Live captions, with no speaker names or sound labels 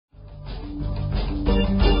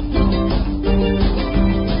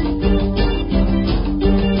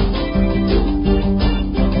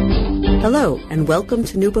Hello, and welcome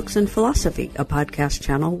to New Books in Philosophy, a podcast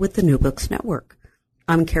channel with the New Books Network.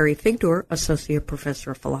 I'm Carrie Figdor, Associate Professor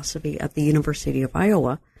of Philosophy at the University of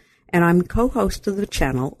Iowa, and I'm co-host of the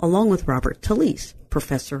channel along with Robert Talisse,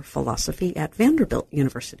 Professor of Philosophy at Vanderbilt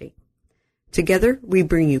University. Together, we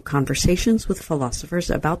bring you conversations with philosophers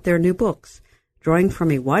about their new books, drawing from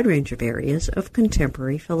a wide range of areas of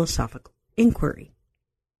contemporary philosophical inquiry.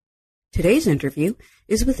 Today's interview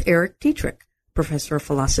is with Eric Dietrich, Professor of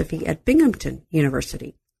Philosophy at Binghamton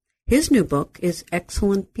University. His new book is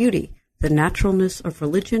Excellent Beauty, The Naturalness of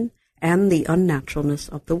Religion and the Unnaturalness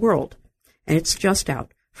of the World, and it's just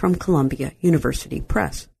out from Columbia University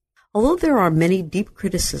Press. Although there are many deep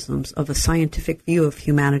criticisms of a scientific view of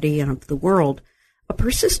humanity and of the world, a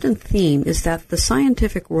persistent theme is that the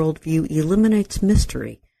scientific worldview eliminates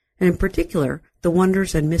mystery, and in particular, the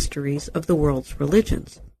wonders and mysteries of the world's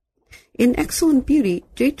religions. In Excellent Beauty,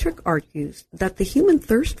 Dietrich argues that the human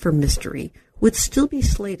thirst for mystery would still be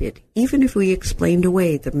slated even if we explained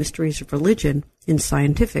away the mysteries of religion in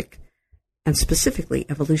scientific, and specifically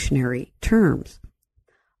evolutionary, terms.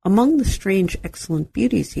 Among the strange excellent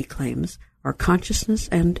beauties, he claims, are consciousness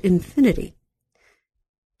and infinity.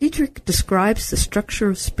 Dietrich describes the structure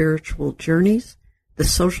of spiritual journeys, the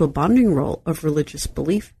social bonding role of religious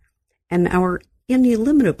belief, and our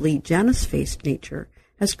inelimitably Janus-faced nature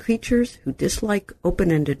as creatures who dislike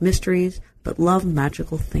open-ended mysteries but love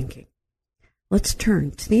magical thinking. Let's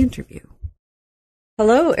turn to the interview.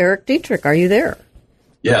 Hello, Eric Dietrich. Are you there?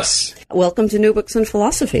 Yes. Welcome to New Books in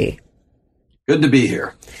Philosophy. Good to be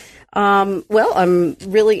here. Well, I'm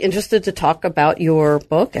really interested to talk about your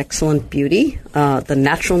book, Excellent Beauty, The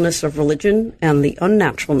Naturalness of Religion and the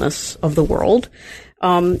Unnaturalness of the World.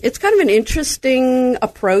 It's kind of an interesting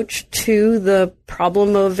approach to the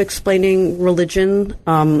problem of explaining religion,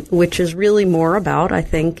 which is really more about, I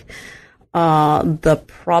think, the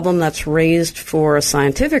problem that's raised for a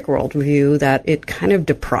scientific worldview, that it kind of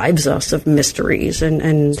deprives us of mysteries,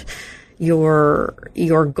 and your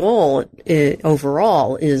goal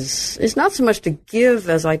overall is not so much to give,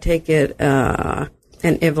 as I take it, an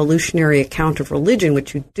evolutionary account of religion,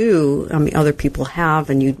 which you do. I mean, other people have,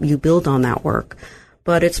 and you build on that work.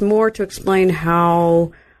 But it's more to explain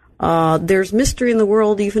how there's mystery in the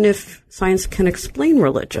world, even if science can explain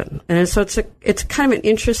religion. And so it's kind of an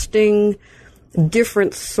interesting,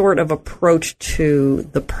 different sort of approach to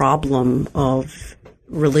the problem of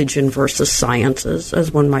religion versus sciences,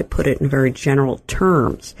 as one might put it in very general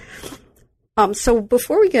terms. So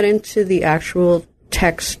before we get into the actual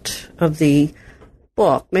text of the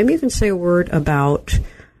book, maybe you can say a word about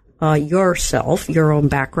yourself, your own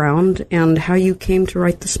background, and how you came to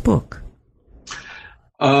write this book.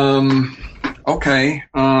 Okay.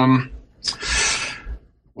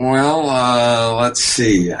 Let's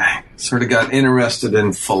see. I sort of got interested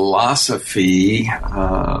in philosophy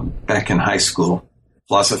back in high school,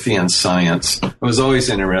 philosophy and science. I was always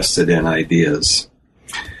interested in ideas.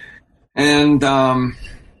 And the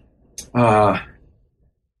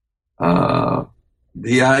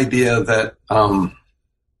idea that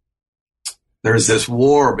there's this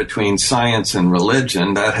war between science and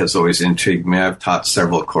religion, that has always intrigued me. I've taught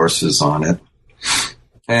several courses on it.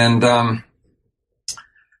 And so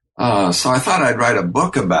I thought I'd write a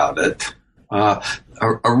book about it.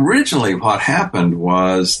 Originally, what happened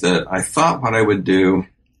was that I thought what I would do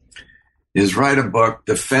is write a book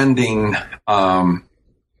defending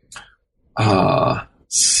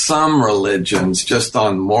some religions just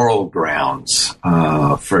on moral grounds.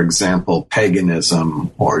 For example,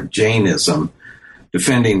 paganism or Jainism,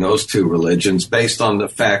 defending those two religions based on the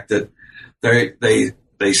fact that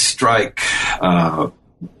they strike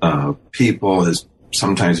people as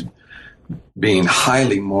sometimes being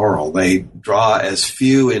highly moral. They draw as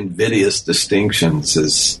few invidious distinctions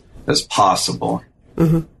as possible.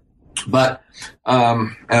 Mm-hmm. But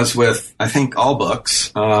as with, I think, all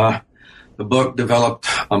books, the book developed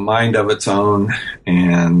a mind of its own,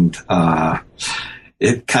 and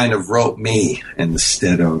it kind of wrote me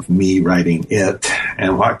instead of me writing it.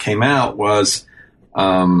 And what came out was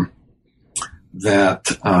that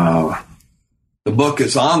the book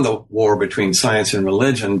is on the war between science and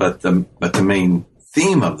religion, but the main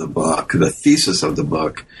theme of the book, the thesis of the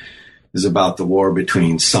book, is about the war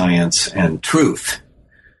between science and truth.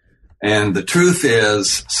 And the truth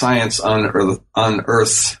is, science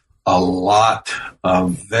unearths a lot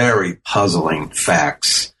of very puzzling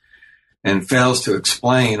facts and fails to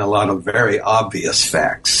explain a lot of very obvious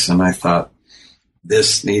facts. And I thought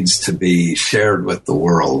this needs to be shared with the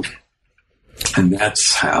world. And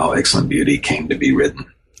that's how Excellent Beauty came to be written.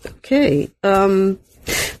 Okay. So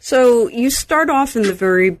So you start off in the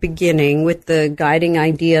very beginning with the guiding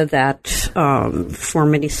idea that for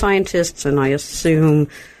many scientists, and I assume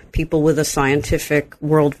people with a scientific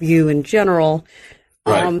worldview in general,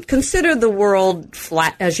 right. Consider the world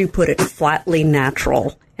flat, as you put it, flatly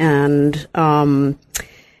natural. And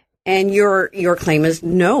your claim is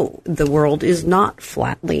no, the world is not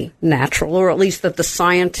flatly natural, or at least that the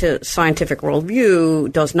scientific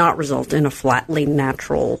worldview does not result in a flatly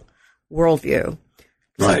natural worldview.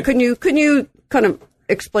 Right. So can you kind of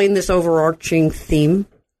explain this overarching theme?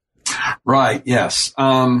 Right. Yes.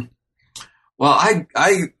 Well, I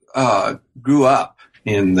grew up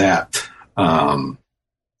in that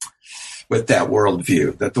with that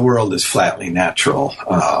worldview that the world is flatly natural.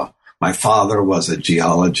 My father was a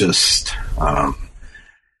geologist.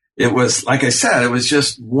 It was, like I said, it was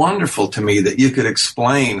just wonderful to me that you could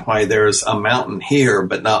explain why there's a mountain here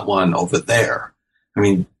but not one over there. I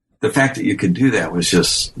mean, the fact that you could do that was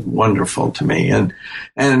just wonderful to me.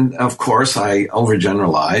 And of course, I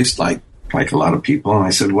overgeneralized like a lot of people. And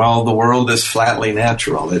I said, well, the world is flatly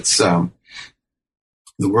natural. It's the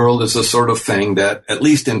world is a sort of thing that, at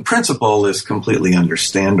least in principle, is completely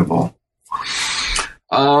understandable.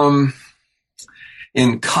 In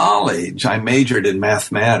college, I majored in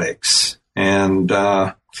mathematics, and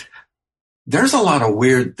there's a lot of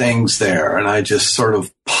weird things there, and I just sort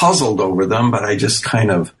of puzzled over them, but I just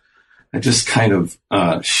kind of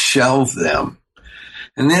shelved them.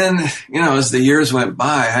 And then, as the years went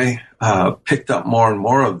by, I picked up more and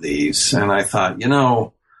more of these, and I thought,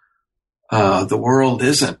 the world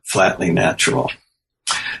isn't flatly natural.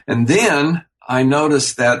 And then I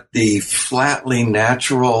noticed that the flatly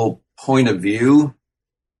natural point of view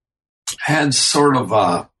had sort of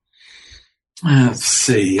a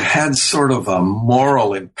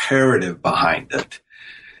moral imperative behind it.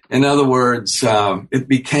 In other words, it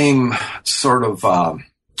became sort of a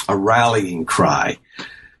rallying cry.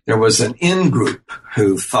 There was an in-group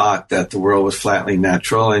who thought that the world was flatly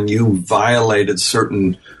natural, and you violated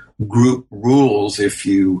certain group rules if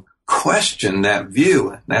you questioned that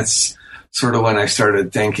view. That's sort of when I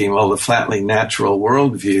started thinking, well, the flatly natural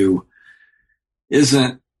worldview is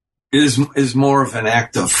more of an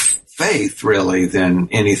act of faith, really, than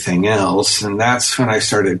anything else. And that's when I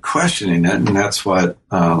started questioning it. And that's what,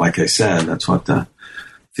 like I said, that's what the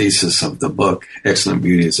thesis of the book, Excellent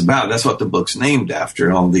Beauty, is about. That's what the book's named after,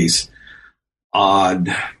 all these odd,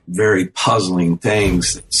 very puzzling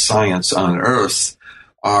things that science unearths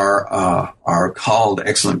are called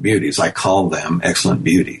excellent beauties. I call them excellent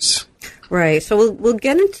beauties. Right. So we'll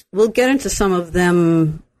get into some of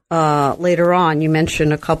them later on. You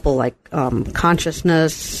mentioned a couple like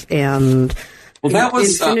consciousness and that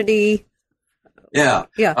was infinity. Yeah.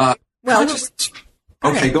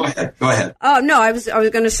 Okay, go ahead. Oh no, I was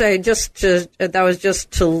going to say that was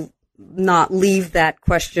just to not leave that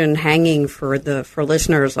question hanging for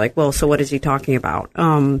listeners. Like, well, so what is he talking about?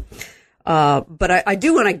 But I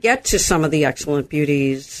do want to get to some of the excellent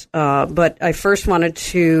beauties. But I first wanted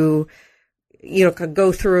to,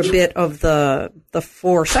 go through a bit of the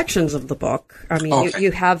 4 sections of the book. I mean, okay.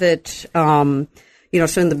 you have it, so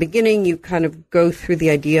in the beginning you kind of go through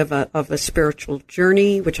the idea of a spiritual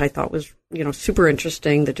journey, which I thought was, super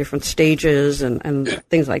interesting, the different stages and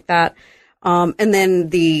things like that. And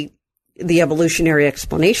then the evolutionary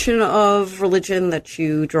explanation of religion that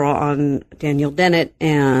you draw on Daniel Dennett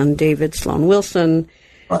and David Sloan Wilson.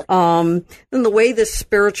 Right. Then the way this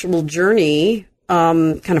spiritual journey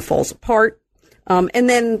kind of falls apart. And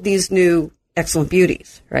then these new excellent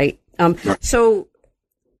beauties, right? Right. So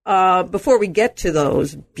before we get to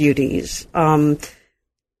those beauties,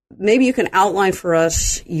 maybe you can outline for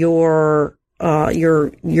us your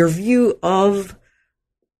view of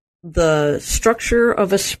the structure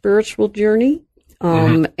of a spiritual journey,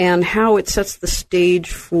 and how it sets the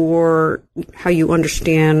stage for how you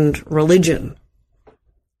understand religion.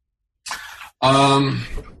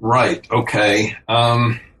 Right. Okay.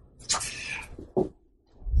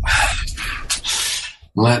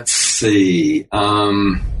 Let's see.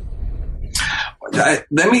 Let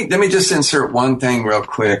me just insert one thing real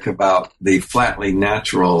quick about the flatly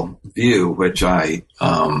natural view, which I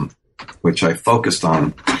focused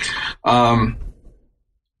on.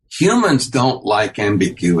 Humans don't like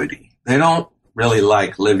ambiguity. They don't really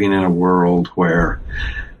like living in a world where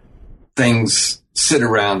things sit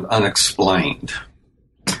around unexplained.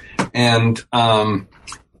 And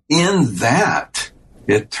in that,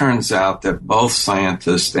 it turns out that both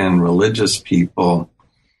scientists and religious people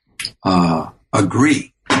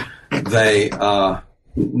agree.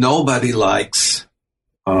 Nobody likes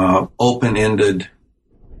open-ended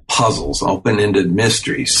puzzles, open-ended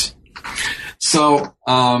mysteries. So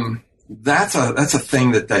that's a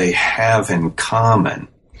thing that they have in common.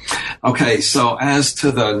 Okay, so as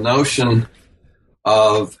to the notion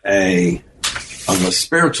of a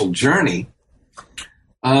spiritual journey,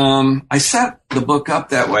 I set the book up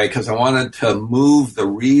that way because I wanted to move the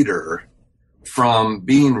reader from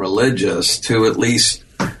being religious to at least,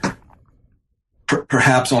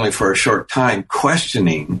 perhaps only for a short time,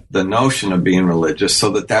 questioning the notion of being religious, so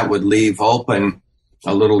that would leave open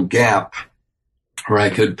a little gap where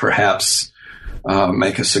I could perhaps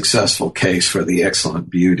make a successful case for the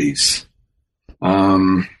excellent beauties.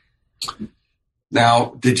 Now,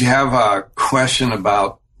 did you have a question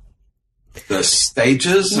about the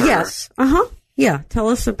stages? Or? Yes. Yeah. Tell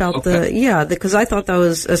us about because I thought that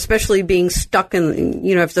was, especially being stuck in,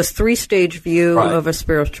 if this 3-stage view of a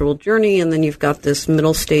spiritual journey, and then you've got this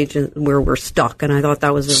middle stage where we're stuck. And I thought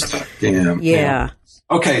that was Yeah.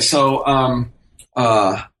 Okay. So,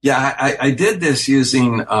 I did this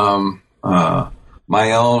using,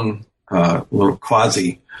 my own, little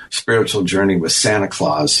quasi spiritual journey with Santa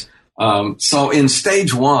Claus. So in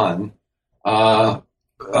stage 1,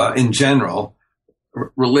 in general,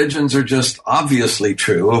 religions are just obviously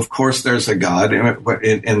true. Of course, there's a God.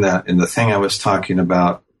 In the thing I was talking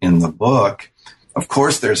about in the book, of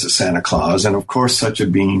course, there's a Santa Claus, and of course, such a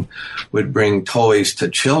being would bring toys to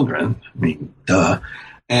children. I mean, duh.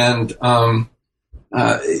 And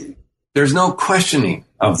there's no questioning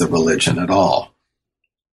of the religion at all.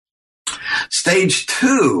 Stage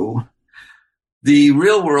 2, the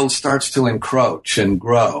real world starts to encroach and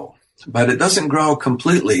grow, but it doesn't grow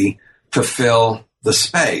completely to fill the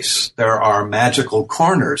space. There are magical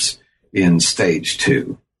corners in stage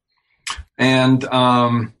 2. And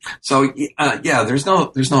there's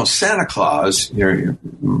no Santa Claus.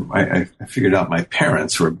 I figured out my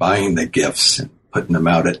parents were buying the gifts and putting them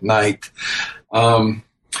out at night. But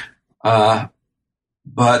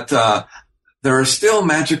there are still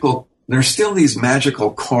these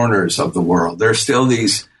magical corners of the world. There's still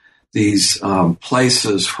these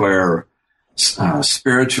places where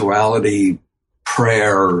spirituality,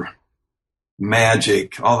 prayer,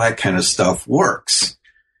 magic, all that kind of stuff works.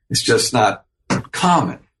 It's just not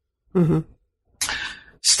common. Mm-hmm.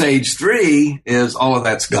 Stage 3 is all of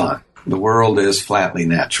that's gone. The world is flatly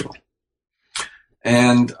natural.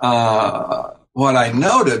 And what I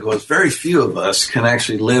noted was very few of us can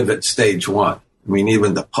actually live at stage 1. I mean,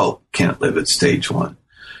 even the Pope can't live at stage 1.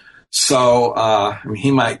 So,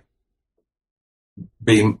 he might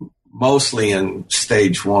be mostly in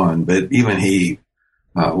stage 1, but even he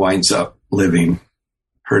winds up living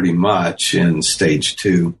pretty much in stage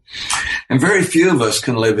 2. And very few of us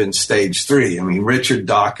can live in stage 3. I mean, Richard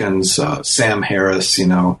Dawkins, Sam Harris,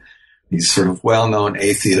 these sort of well-known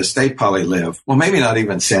atheists, they probably live. Well, maybe not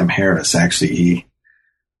even Sam Harris. Actually, he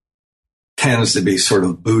tends to be sort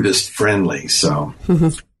of Buddhist friendly. So,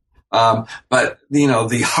 but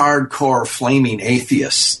the hardcore flaming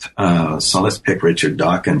atheist. So let's pick Richard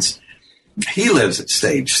Dawkins. He lives at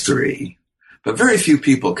stage 3, but very few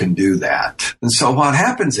people can do that. And so what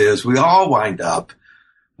happens is we all wind up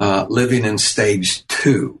living in stage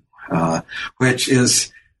 2, which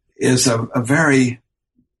is a very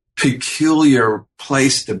peculiar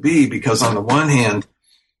place to be, because on the one hand,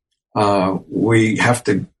 we have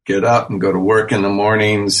to get up and go to work in the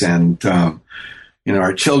mornings, and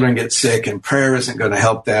our children get sick, and prayer isn't going to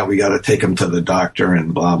help that. We got to take them to the doctor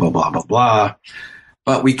and blah, blah, blah, blah, blah.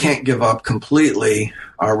 But we can't give up completely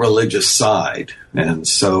our religious side. And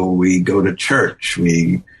so we go to church,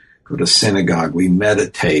 we go to synagogue, we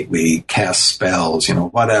meditate, we cast spells,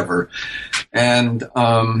 whatever. And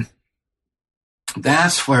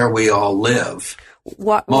that's where we all live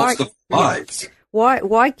most of our lives.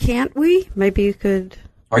 Why can't we? Maybe you could...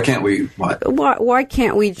 Why can't we what? Why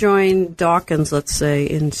can't we join Dawkins, let's say,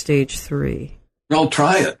 in stage 3? Well,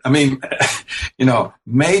 try it. I mean,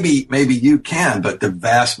 maybe you can, but the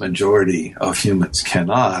vast majority of humans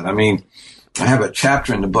cannot. I mean, I have a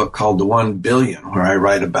chapter in the book called The 1 Billion, where I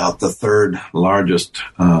write about the third largest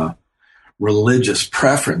religious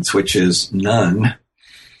preference, which is none.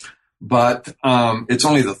 But it's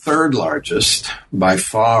only the third largest. By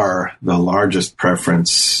far, the largest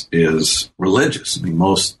preference is religious. I mean,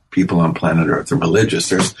 most people on planet Earth are religious.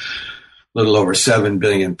 There's a little over 7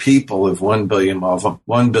 billion people. If 1 billion of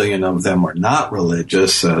them are not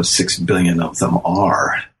religious, 6 billion of them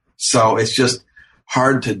are. So it's just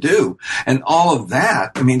hard to do. And all of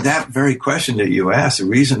that, I mean, that very question that you asked, the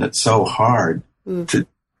reason it's so hard to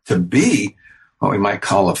be what we might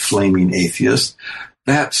call a flaming atheist,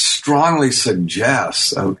 that strongly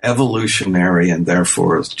suggests an evolutionary and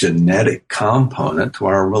therefore genetic component to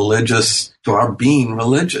our being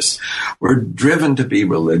religious. We're driven to be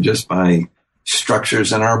religious by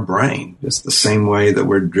structures in our brain, just the same way that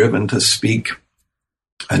we're driven to speak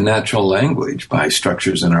a natural language by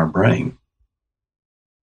structures in our brain.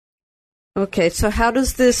 Okay, so how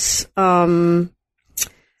does this, so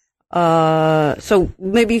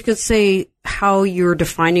maybe you could say how you're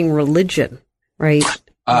defining religion, right?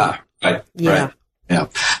 Right. Yeah. Yeah.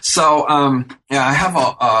 So, I have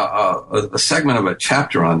a segment of a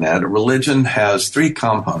chapter on that. Religion has three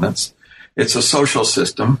components. It's a social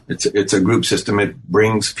system. It's a group system. It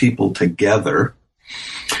brings people together.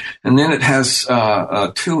 And then it has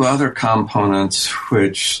two other components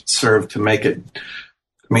which serve to make it.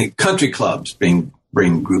 I mean, country clubs bring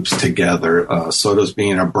groups together. So does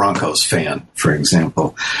being a Broncos fan, for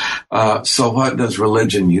example. So what does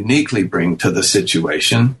religion uniquely bring to the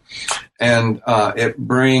situation? And it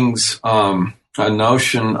brings a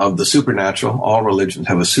notion of the supernatural. All religions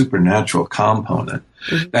have a supernatural component.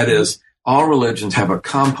 Mm-hmm. That is, all religions have a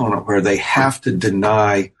component where they have to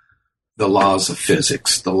deny the laws of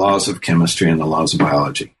physics, the laws of chemistry, and the laws of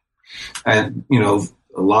biology. And,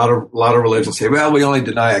 a lot of religions say, well, we only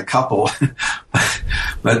deny a couple.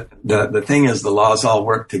 But the thing is, the laws all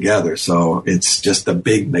work together. So it's just a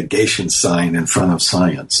big negation sign in front of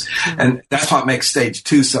science. Mm-hmm. And that's what makes stage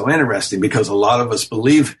 2 so interesting, because a lot of us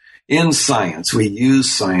believe in science. We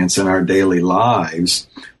use science in our daily lives.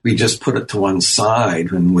 We just put it to one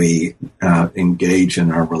side when we engage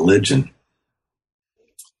in our religion.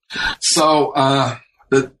 So, have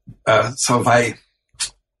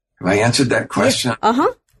I answered that question? Yeah.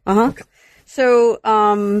 Okay. So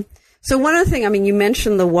one other thing, you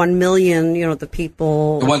mentioned the 1 million, the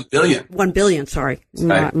people. The 1 billion. 1 billion, sorry.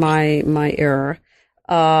 Right. My error.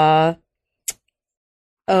 Of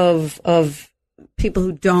people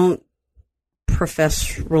who don't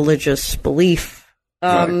profess religious belief.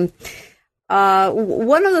 Right.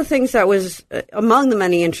 One of the things that was among the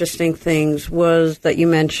many interesting things was that you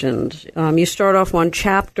mentioned, you start off one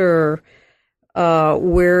chapter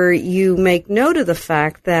where you make note of the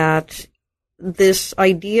fact that this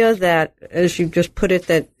idea that, as you just put it,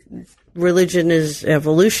 that religion is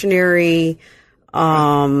evolutionary,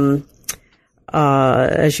 as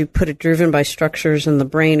you put it, driven by structures in the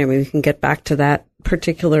brain. We can get back to that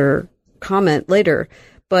particular comment later.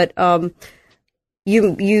 But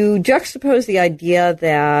you juxtapose the idea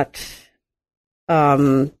that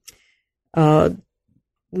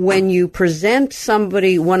when you present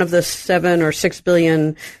somebody, one of the 7 or 6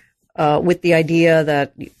 billion, with the idea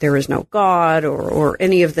that there is no God or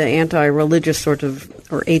any of the anti-religious sort of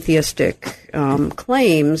or atheistic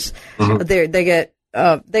claims, mm-hmm. they get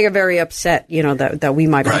very upset, that we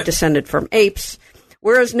might have descended from apes,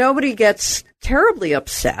 whereas nobody gets terribly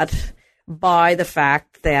upset by the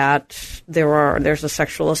fact that there's a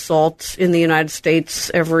sexual assault in the United States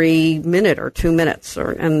every minute or 2 minutes,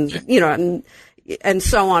 and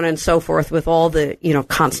so on and so forth, with all the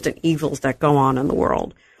constant evils that go on in the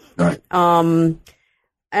world. Right. And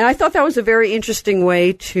I thought that was a very interesting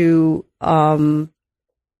way to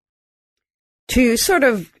sort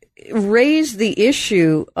of raise the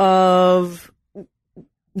issue of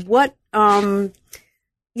what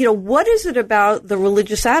is it about the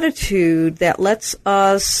religious attitude that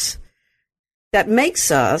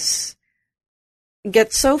makes us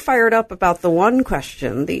get so fired up about the one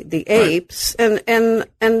question, the apes, and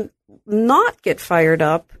not get fired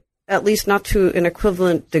up, at least not to an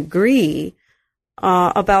equivalent degree,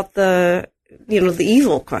 about the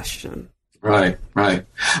evil question. Right.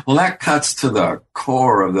 Well, that cuts to the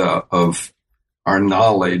core of our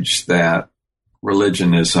knowledge that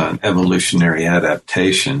religion is an evolutionary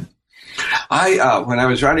adaptation. When I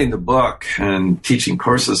was writing the book and teaching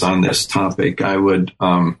courses on this topic, I would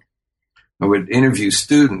interview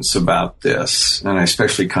students about this, and I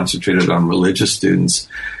especially concentrated on religious students.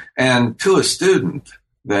 And to a student,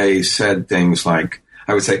 they said things like,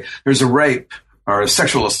 I would say, there's a rape or a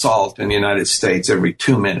sexual assault in the United States every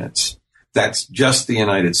 2 minutes. That's just the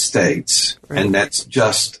United States, and that's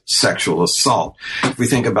just sexual assault. If we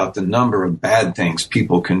think about the number of bad things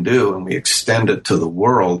people can do and we extend it to the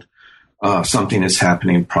world, something is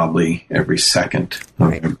happening probably every second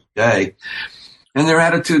of every day. And their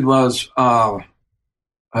attitude was, I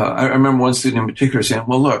remember one student in particular saying,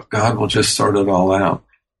 well, look, God will just sort it all out.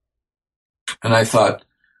 And I thought,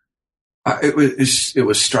 it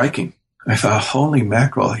was striking. I thought, holy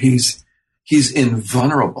mackerel, he's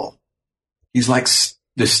invulnerable. He's like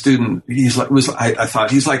the student. I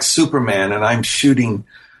thought he's like Superman, and I'm shooting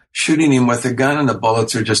shooting him with a gun and the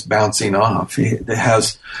bullets are just bouncing off. It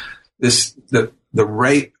has this, the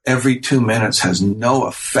rate every 2 minutes has no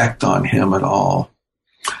effect on him at all.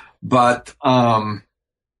 But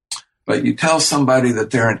you tell somebody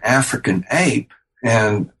that they're an African ape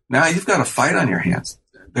and now you've got a fight on your hands.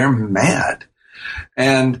 They're mad.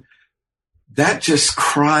 And that just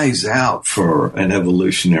cries out for an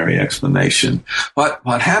evolutionary explanation.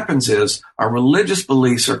 What happens is our religious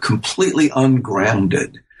beliefs are completely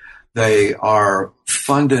ungrounded. They are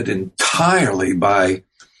funded entirely by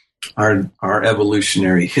our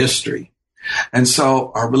evolutionary history. And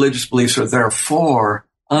so our religious beliefs are therefore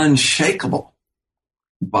unshakable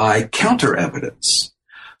by counter evidence.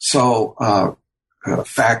 So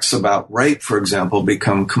facts about rape, for example,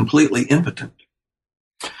 become completely impotent.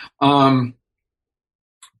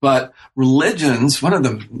 But religions, one of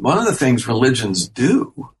the things religions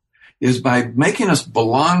do is by making us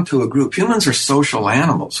belong to a group. Humans are social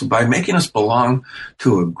animals. So by making us belong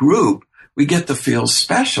to a group, we get to feel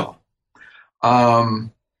special.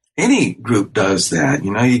 Any group does that.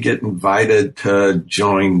 You know, you get invited to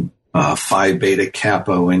join Phi Beta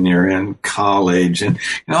Kappa when you're in college, and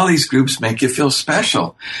all these groups make you feel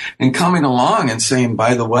special. And coming along and saying,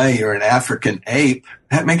 by the way, you're an African ape,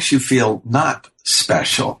 that makes you feel not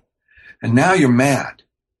special. And now you're mad.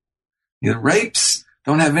 You know, rapes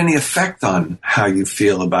don't have any effect on how you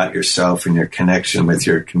feel about yourself and your connection with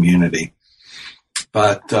your community.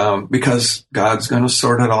 But because God's going to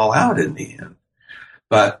sort it all out in the end.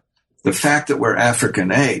 But the fact that we're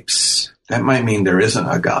African apes, that might mean there isn't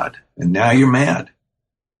a God. And now you're mad.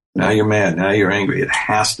 Now you're mad. Now you're angry. It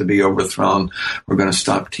has to be overthrown. We're going to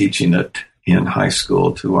stop teaching it in high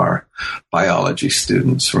school to our biology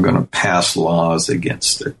students. We're going to pass laws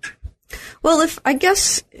against it. Well, if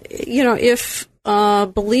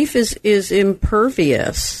belief is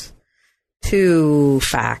impervious to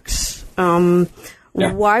facts,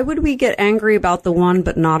 why would we get angry about the one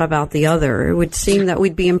but not about the other? It would seem that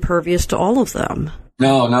we'd be impervious to all of them.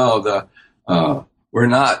 No, we're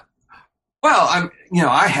not. Well,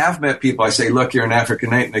 I have met people. I say, look, you're an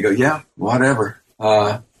African ape. And they go, yeah, whatever.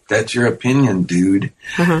 That's your opinion, dude.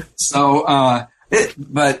 Uh-huh. So,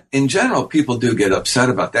 but in general, people do get upset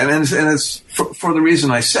about that. And it's for the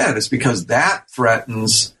reason I said, it's because that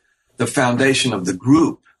threatens the foundation of the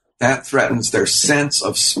group. That threatens their sense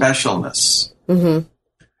of specialness. Mm-hmm.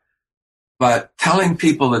 But telling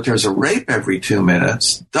people that there's a rape every 2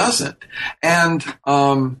 minutes doesn't. And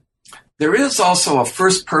there is also a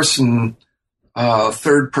first-person,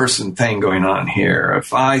 third-person thing going on here.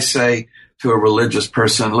 If I say to a religious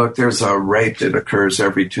person, look, there's a rape that occurs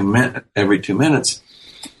every 2 minutes,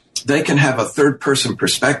 they can have a third-person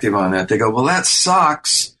perspective on that. They go, well, that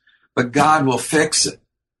sucks, but God will fix it.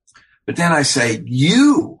 But then I say,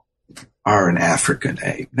 you are an African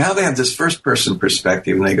ape. Now they have this first-person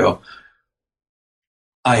perspective, and they go,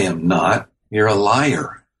 I am not. You're a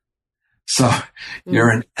liar. So you're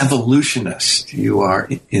an evolutionist. You are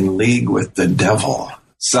in league with the devil.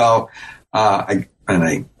 So, I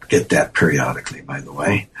get that periodically, by the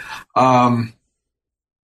way.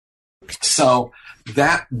 So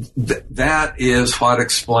that is what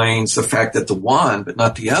explains the fact that the one, but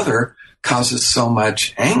not the other, causes so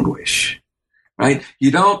much anguish, right?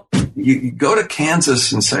 You go to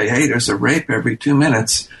Kansas and say, hey, there's a rape every 2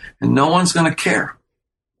 minutes, and no one's going to care.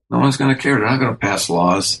 No one's going to care. They're not going to pass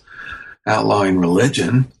laws outlawing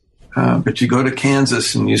religion. But you go to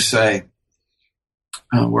Kansas and you say,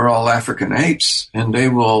 we're all African apes, and they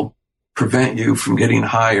will prevent you from getting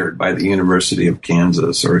hired by the University of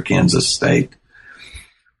Kansas or Kansas State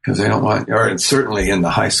because they don't want, or certainly in the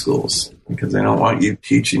high schools, because they don't want you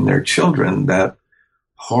teaching their children that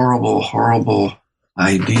horrible, horrible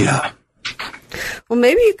idea. Well,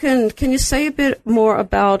 maybe can you say a bit more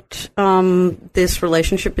about this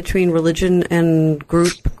relationship between religion and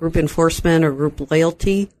group enforcement or group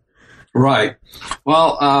loyalty? Right.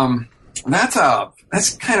 Well,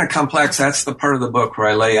 that's kind of complex. That's the part of the book where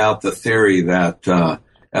I lay out the theory that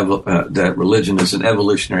that religion is an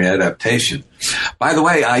evolutionary adaptation. By the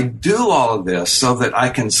way, I do all of this so that I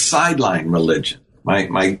can sideline religion.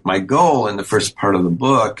 My goal in the first parts of the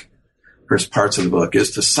book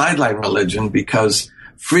is to sideline religion because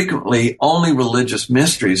frequently only religious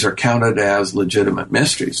mysteries are counted as legitimate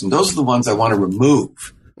mysteries. And those are the ones I want to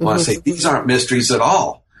remove. I want to say these aren't mysteries at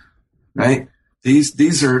all, right?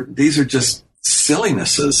 These are just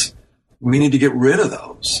sillinesses. We need to get rid of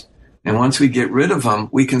those. And once we get rid of them,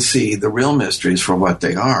 we can see the real mysteries for what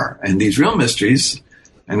they are. And these real mysteries,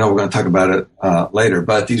 I know we're going to talk about it later,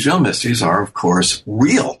 but these real mysteries are, of course,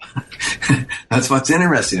 real. That's what's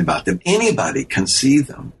interesting about them. Anybody can see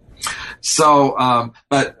them. So,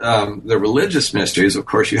 but the religious mysteries, of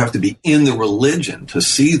course, you have to be in the religion to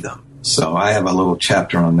see them. So I have a little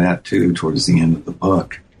chapter on that too towards the end of the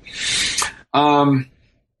book.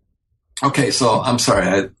 Okay, so I'm sorry,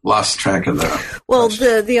 I lost track of that. Well,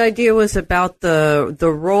 the idea was about the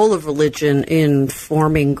role of religion in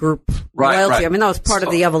forming group loyalty. Right. I mean, that was part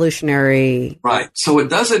of the evolutionary. Right. So it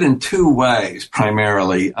does it in two ways,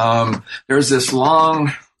 primarily. There's this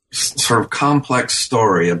long, sort of complex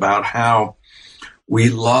story about how we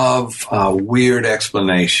love weird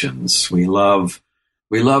explanations. We love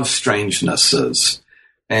strangenesses.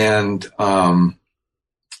 And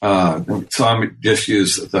so I'm just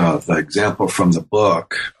use the example from the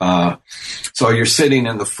book. So you're sitting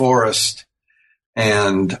in the forest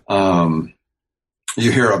and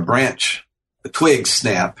you hear a twig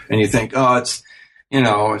snap, and you think, oh,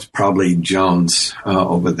 it's probably Jones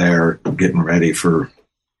over there getting ready for,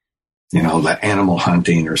 the animal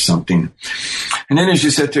hunting or something. And then as you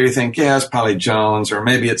sit there, you think, yeah, it's probably Jones, or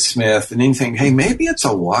maybe it's Smith. And then you think, hey, maybe it's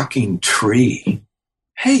a walking tree.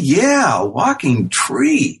 Hey, yeah, a walking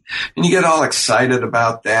tree. And you get all excited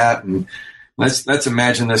about that. And let's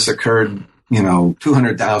imagine this occurred,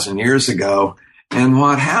 200,000 years ago. And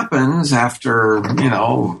what happens after,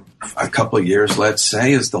 a couple of years, let's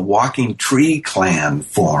say, is the walking tree clan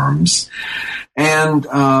forms. And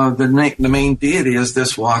the main deity is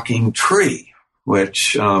this walking tree,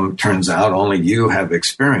 which turns out only you have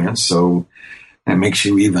experienced. So that makes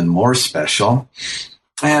you even more special.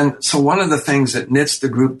 And so one of the things that knits the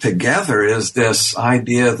group together is this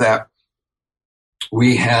idea that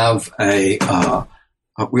we have we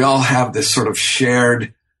all have this sort of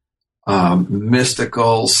shared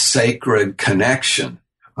mystical, sacred connection.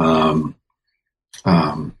 I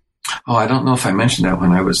don't know if I mentioned that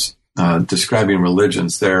when I was describing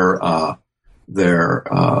religions. They're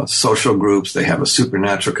social groups. They have a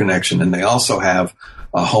supernatural connection, and they also have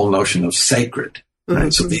a whole notion of sacred. Right? Mm-hmm.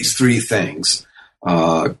 So these three things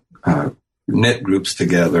knit groups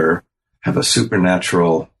together, have a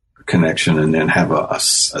supernatural connection, and then have a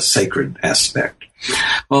sacred aspect.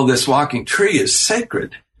 Well, this walking tree is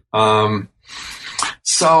sacred.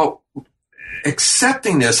 So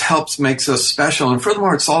accepting this makes us special. And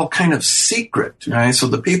furthermore, it's all kind of secret, right? So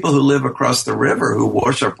the people who live across the river who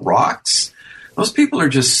worship rocks, those people are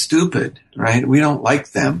just stupid, right? We don't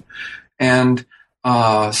like them. And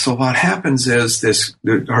so what happens is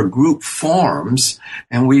our group forms,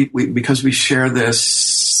 and we because we share this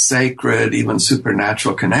sacred, even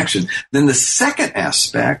supernatural connection. Then the second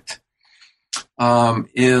aspect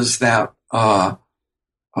is that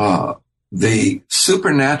the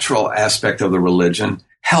supernatural aspect of the religion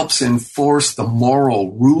helps enforce the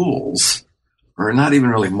moral rules, or not even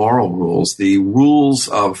really moral rules, the rules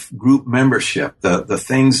of group membership, the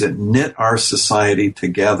things that knit our society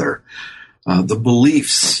together. The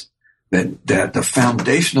beliefs that the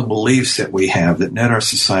foundational beliefs that we have that knit our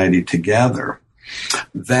society together,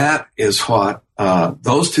 that is what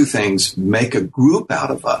those two things make a group out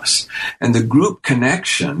of us. And the group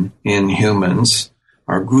connection in humans,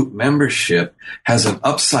 our group membership, has an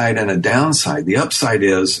upside and a downside. The upside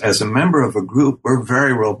is, as a member of a group, we're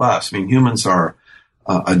very robust. I mean, humans are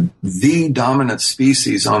the dominant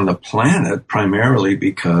species on the planet, primarily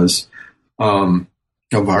because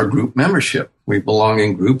of our group membership. We belong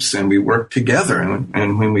in groups and we work together.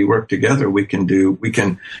 And when we work together, we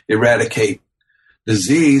can eradicate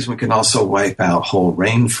disease. We can also wipe out whole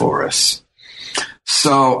rainforests.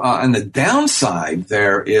 So, and the downside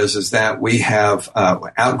there is that we have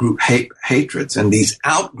outgroup hatreds, and these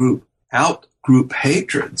outgroup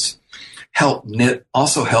hatreds help knit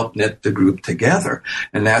the group together.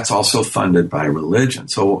 And that's also funded by religion.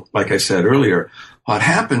 So, like I said earlier, what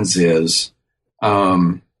happens is,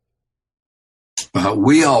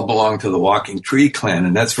 we all belong to the Walking Tree clan,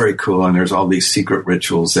 and that's very cool. And there's all these secret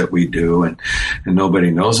rituals that we do, and nobody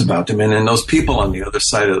knows about them. And then those people on the other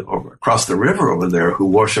side across the river over there who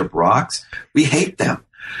worship rocks, we hate them.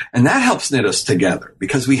 And that helps knit us together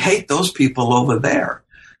because we hate those people over there.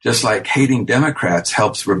 Just like hating Democrats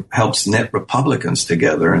helps knit Republicans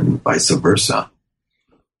together, and vice versa.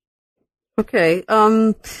 Okay.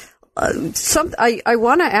 I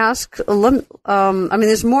want to ask.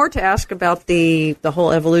 There's more to ask about the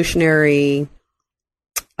whole evolutionary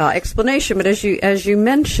explanation, but as you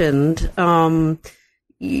mentioned,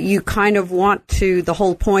 you kind of want to. The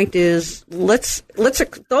whole point is let's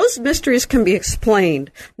those mysteries can be explained.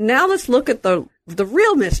 Now let's look at the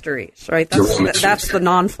real mysteries, right? That's the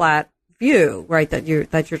non-flat view, right? That you're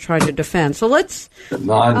trying to defend. So let's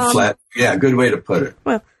non-flat. Good way to put it.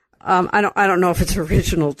 Well. I don't know if it's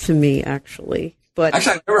original to me, actually. But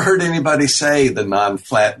actually, I've never heard anybody say the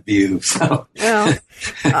non-flat view. So. Well,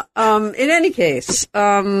 in any case,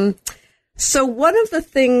 so one of the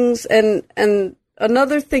things, and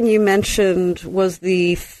another thing you mentioned was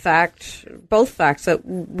both facts that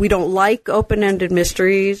we don't like open-ended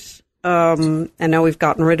mysteries. And now we've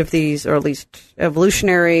gotten rid of these, or at least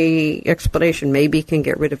evolutionary explanation maybe can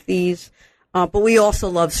get rid of these. But we also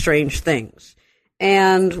love strange things.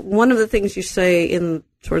 And one of the things you say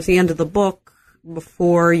towards the end of the book,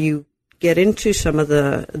 before you get into some of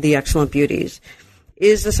the excellent beauties,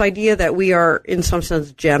 is this idea that we are, in some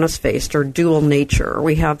sense, Janus-faced or dual nature.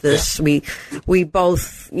 We have this, we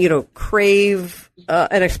both, crave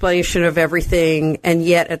an explanation of everything, and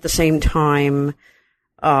yet at the same time,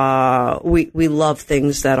 we love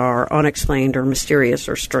things that are unexplained or mysterious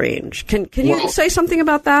or strange. Can you say something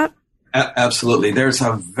about that? Absolutely. There's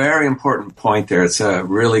a very important point there. It's a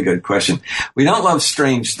really good question. We don't love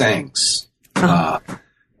strange things.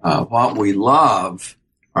 What we love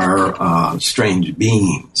are strange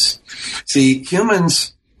beings. See,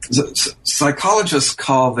 humans, psychologists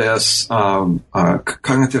call this,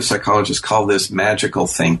 cognitive psychologists call this magical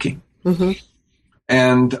thinking. Mm-hmm.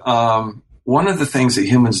 And one of the things that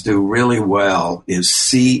humans do really well is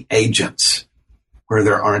see agents where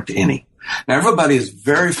there aren't any. Now, everybody is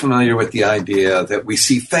very familiar with the idea that we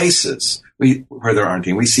see faces where there aren't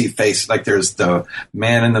any. We see faces, like there's the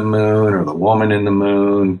man in the moon or the woman in the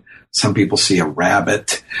moon. Some people see a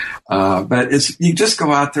rabbit. But you just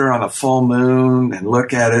go out there on a full moon and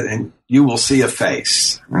look at it and you will see a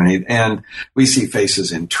face, right? And we see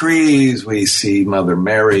faces in trees. We see Mother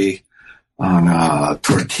Mary on a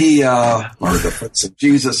tortilla, or the foot of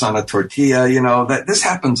Jesus on a tortilla. This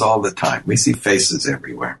happens all the time. We see faces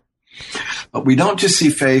everywhere. But we don't just see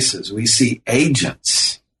faces, we see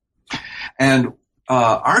agents. And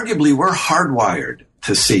arguably, we're hardwired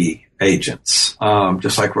to see agents,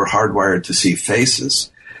 just like we're hardwired to see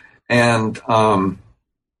faces. And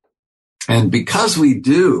because we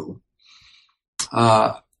do,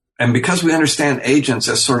 and because we understand agents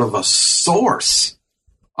as sort of a source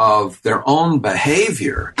of their own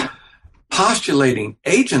behavior, postulating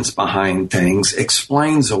agents behind things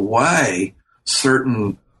explains away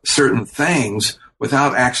certain things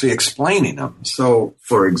without actually explaining them. So,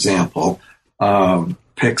 for example,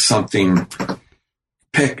 pick something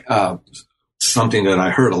that I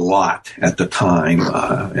heard a lot at the time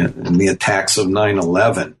in the attacks of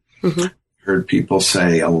 9/11. Mm-hmm. Heard people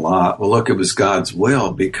say a lot, well, look, it was God's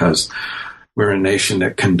will because we're a nation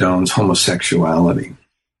that condones homosexuality.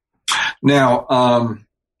 Now,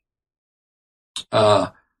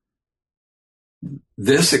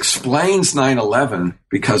 this explains 9/11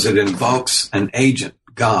 because it invokes an agent,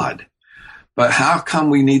 God. But how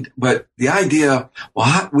come but the idea,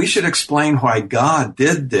 we should explain why God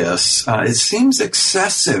did this. It seems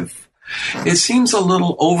excessive. It seems a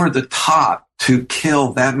little over the top to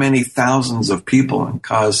kill that many thousands of people and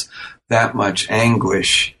cause that much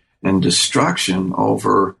anguish and destruction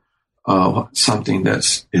over something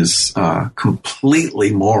that is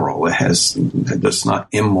completely moral. That's not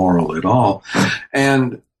immoral at all.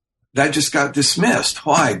 And that just got dismissed.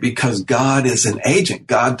 Why? Because God is an agent.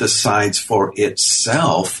 God decides for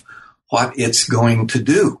itself what it's going to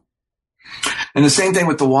do. And the same thing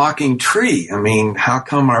with the walking tree. I mean, how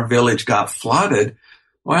come our village got flooded?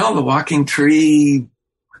 Well, the walking tree,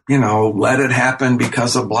 let it happen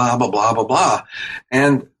because of blah, blah, blah, blah, blah.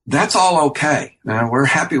 And that's all okay. And we're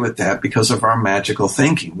happy with that because of our magical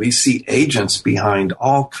thinking. We see agents behind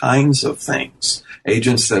all kinds of things,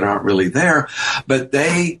 agents that aren't really there, but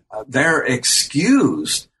they're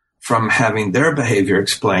excused from having their behavior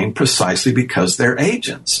explained precisely because they're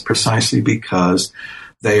agents, precisely because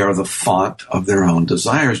they are the font of their own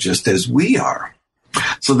desires, just as we are.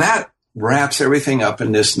 So that wraps everything up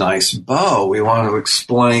in this nice bow. We want to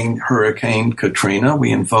explain Hurricane Katrina.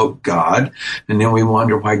 We invoke God, and then we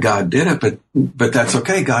wonder why God did it. But that's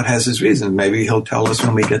okay. God has his reason. Maybe he'll tell us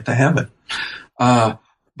when we get to heaven.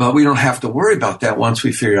 But we don't have to worry about that once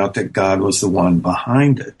we figure out that God was the one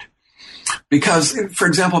behind it. Because, for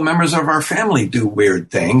example, members of our family do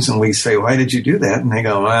weird things, and we say, why did you do that? And they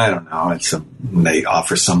go, I don't know. They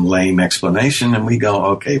offer some lame explanation, and we go,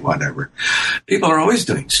 okay, whatever. People are always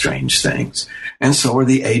doing strange things, and so are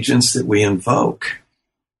the agents that we invoke.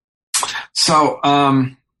 So,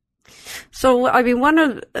 I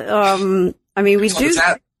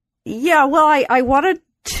wanted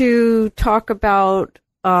to talk about,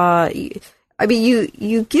 you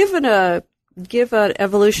give an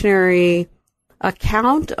evolutionary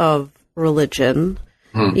account of religion,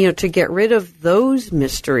 to get rid of those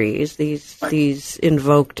mysteries, these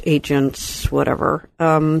invoked agents, whatever.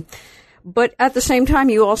 But at the same time,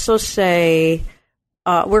 you also say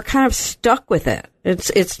we're kind of stuck with it.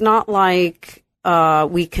 It's not like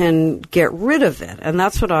we can get rid of it, and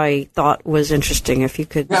that's what I thought was interesting. If you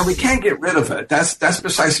could, yeah, we can't get rid of it. That's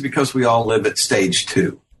precisely because we all live at stage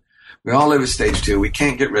 2. We all live at stage 2. We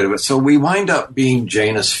can't get rid of it, so we wind up being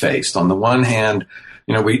Janus-faced. On the one hand,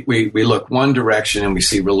 we look one direction and we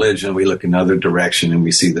see religion. We look another direction and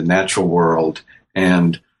we see the natural world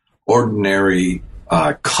and ordinary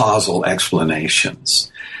causal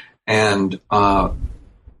explanations, and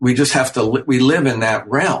we just have to. We live in that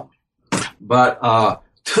realm. But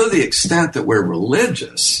to the extent that we're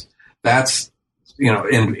religious, that's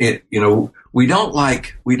we don't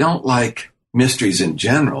like mysteries in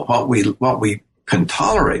general. What we can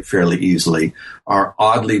tolerate fairly easily are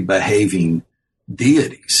oddly behaving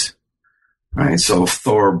deities, right? So if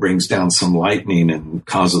Thor brings down some lightning and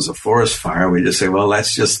causes a forest fire, we just say, well,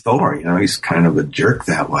 that's just Thor. He's kind of a jerk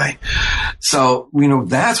that way. So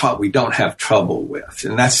that's what we don't have trouble with,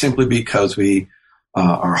 and that's simply because we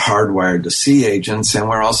are hardwired to see agents, and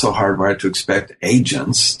we're also hardwired to expect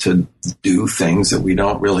agents to do things that we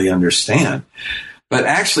don't really understand. But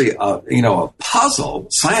actually, a puzzle,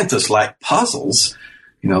 scientists like puzzles.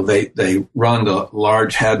 They run the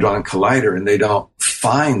Large Hadron Collider and they don't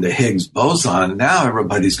find the Higgs boson. Now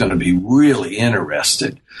everybody's going to be really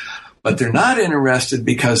interested. But they're not interested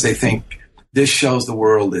because they think this shows the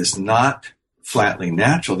world is not flatly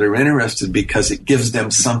natural. They're interested because it gives them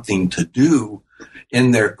something to do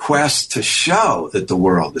in their quest to show that the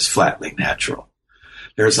world is flatly natural.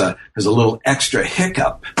 There's a little extra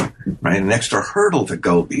hiccup, right? An extra hurdle to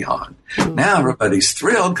go beyond. Mm-hmm. Now everybody's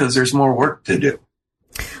thrilled because there's more work to do.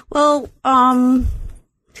 Well,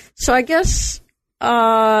 so I guess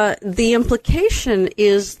the implication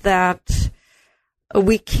is that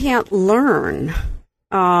we can't learn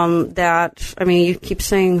you keep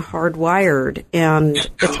saying hardwired, and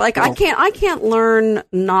it's like I can't learn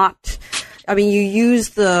not. You use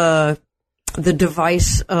the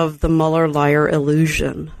device of the Muller-Lyer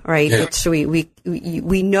illusion, right? Yeah. So we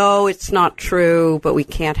know it's not true, but we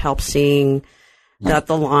can't help seeing that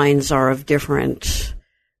the lines are of different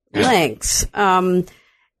lengths. And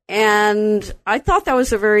I thought that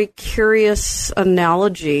was a very curious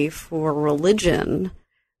analogy for religion,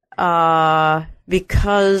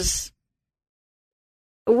 because,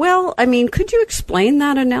 could you explain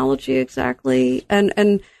that analogy exactly?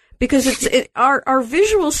 And because our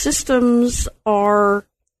visual systems are,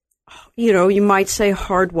 you might say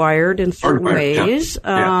hardwired in certain ways.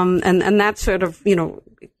 Yeah. And that sort of, Well,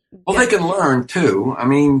 they can learn too.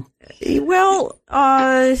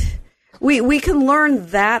 We can learn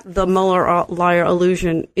that the Muller-Lyer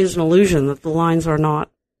illusion is an illusion, that the lines are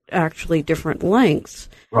not actually different lengths.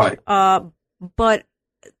 Right. But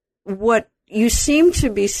what you seem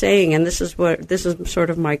to be saying, and this is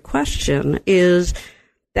sort of my question, is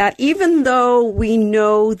that even though we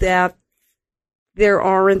know that there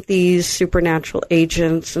aren't these supernatural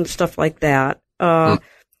agents and stuff like that,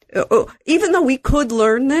 even though we could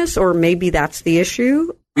learn this, or maybe that's the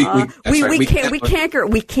issue, we can't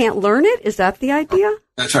learn it. Is that the idea?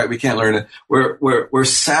 That's right. We can't learn it. We're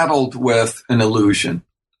saddled with an illusion.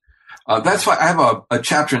 That's why I have a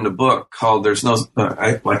chapter in the book called "There's No."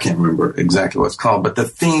 I can't remember exactly what it's called, but the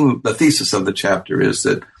thesis of the chapter is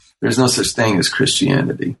that there's no such thing as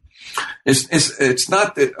Christianity. It's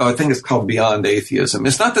not that. I think it's called Beyond Atheism.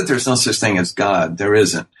 It's not that there's no such thing as God. There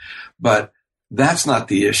isn't, but that's not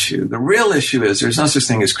the issue. The real issue is there's no such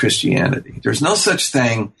thing as Christianity. There's no such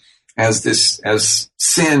thing as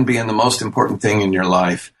sin being the most important thing in your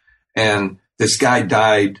life. And this guy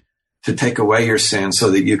died to take away your sin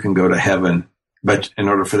so that you can go to heaven. But in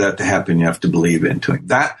order for that to happen, you have to believe into him.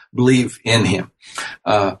 Believe in him.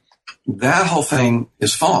 That whole thing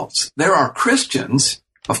is false. There are Christians,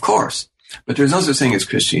 of course, but there's no such thing as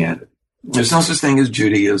Christianity. There's no such thing as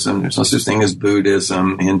Judaism. There's no such thing as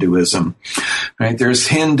Buddhism, Hinduism, right? There's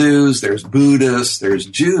Hindus, there's Buddhists, there's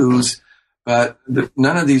Jews, but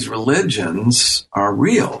none of these religions are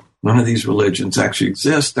real. None of these religions actually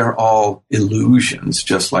exist. They're all illusions,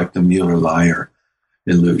 just like the Muller-Lyer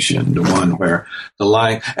illusion, the one where the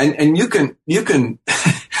line, and you can,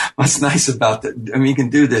 what's nice about that, you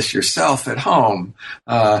can do this yourself at home,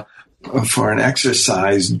 for an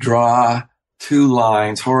exercise, draw two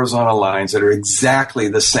lines, horizontal lines that are exactly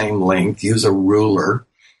the same length. Use a ruler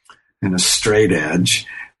and a straight edge,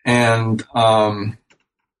 and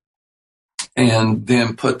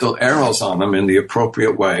then put the arrows on them in the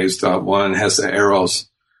appropriate ways. The one has the arrows,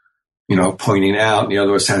 pointing out, and the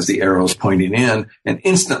other has the arrows pointing in, and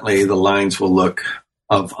instantly the lines will look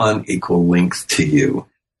of unequal length to you.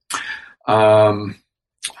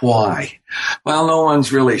 Why? Well, no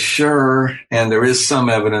one's really sure, and there is some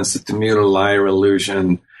evidence that the mutal-liar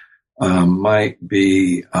illusion might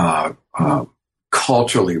be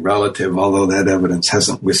culturally relative, although that evidence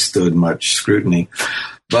hasn't withstood much scrutiny.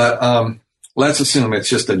 But let's assume it's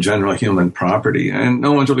just a general human property, and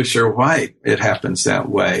no one's really sure why it happens that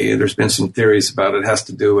way. There's been some theories about it. It has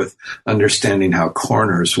to do with understanding how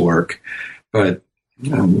corners work, but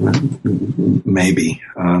maybe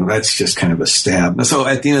that's just kind of a stab. So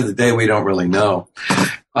at the end of the day, we don't really know.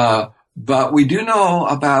 But we do know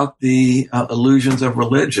about the illusions of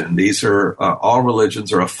religion. These are all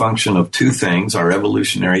religions are a function of two things: our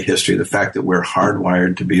evolutionary history, the fact that we're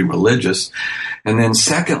hardwired to be religious, and then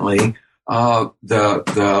secondly,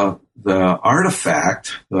 the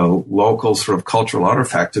artifact, the local sort of cultural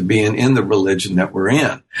artifact of being in the religion that we're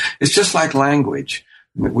in. It's just like language.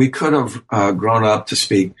 We could have grown up to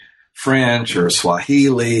speak French or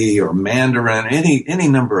Swahili or Mandarin, any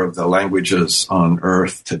number of the languages on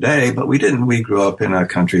earth today, but we didn't. We grew up in a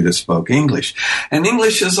country that spoke English. And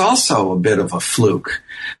English is also a bit of a fluke.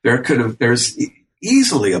 There's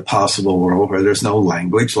easily a possible world where there's no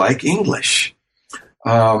language like English,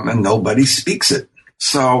 and nobody speaks it.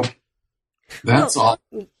 So that's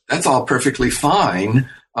all perfectly fine.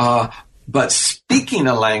 But speaking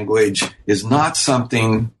a language is not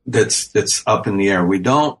something that's up in the air. We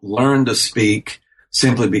don't learn to speak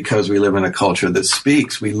simply because we live in a culture that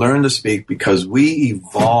speaks. We learn to speak because we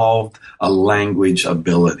evolved a language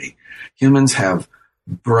ability. Humans have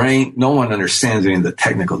brain. No one understands any of the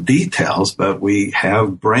technical details, but we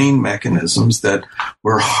have brain mechanisms that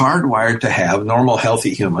we're hardwired to have. Normal,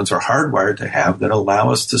 healthy humans are hardwired to have that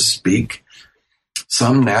allow us to speak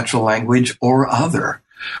some natural language or other.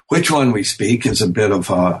 Which one we speak is a bit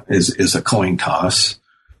of is a coin toss,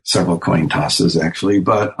 several coin tosses actually,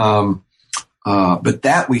 but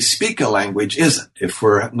that we speak a language isn't. If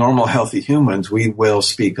we're normal, healthy humans, we will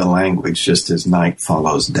speak a language just as night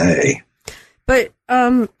follows day. But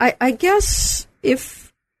I guess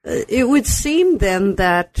if it would seem then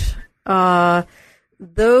that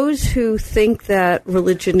those who think that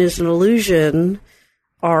religion is an illusion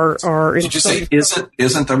are Did you say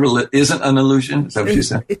isn't an illusion? Is that what you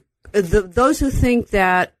said? Those who think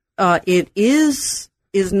that it is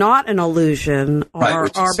not an illusion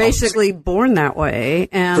are basically born that way,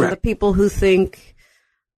 and correct. The people who think,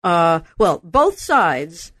 both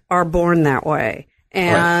sides are born that way,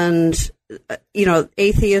 and right.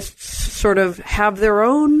 Atheists sort of have their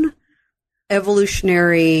own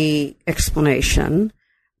evolutionary explanation,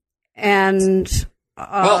 and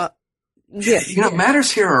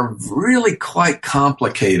matters here are really quite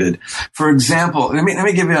complicated. For example, let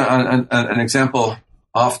me give you an example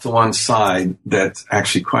off to one side that's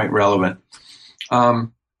actually quite relevant.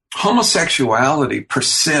 Homosexuality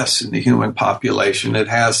persists in the human population. It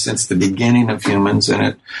has since the beginning of humans, and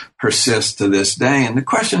it persists to this day. And the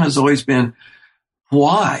question has always been,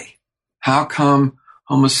 why? How come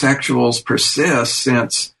homosexuals persist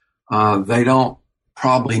since they don't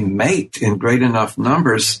probably mate in great enough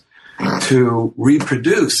numbers to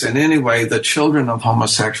reproduce? And anyway, the children of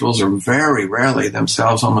homosexuals are very rarely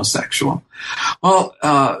themselves homosexual. Well,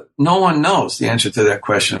 no one knows the answer to that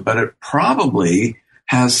question, but it probably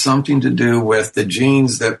has something to do with the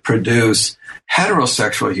genes that produce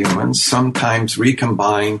heterosexual humans, sometimes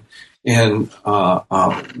recombine in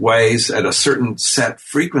ways at a certain set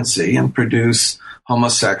frequency and produce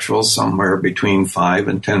homosexuals somewhere between 5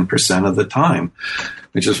 and 10% of the time,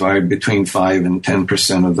 which is why between 5 and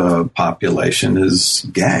 10% of the population is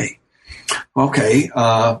gay. Okay,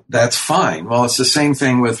 that's fine. Well, it's the same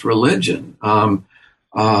thing with religion.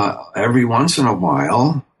 Every once in a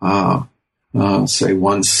while, say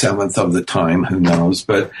 1/7 of the time, who knows,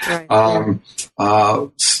 but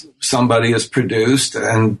somebody is produced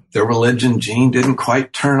and the religion gene didn't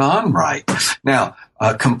quite turn on right. Now,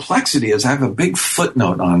 complexity is, I have a big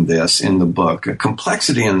footnote on this in the book. A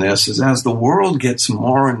complexity in this is as the world gets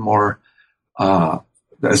more and more,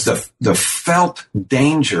 as the felt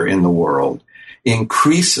danger in the world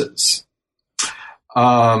increases,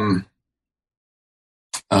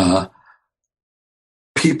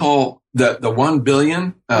 people, the 1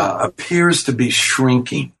 billion appears to be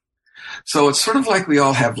shrinking. So it's sort of like we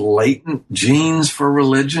all have latent genes for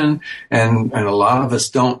religion, and a lot of us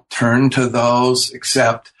don't turn to those,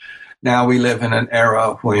 except now we live in an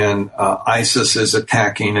era when ISIS is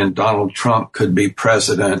attacking and Donald Trump could be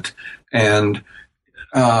president, and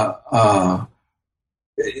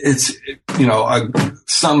it's,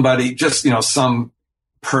 somebody, just, some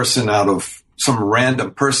person out of some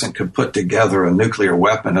random person could put together a nuclear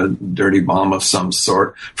weapon, a dirty bomb of some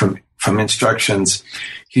sort from instructions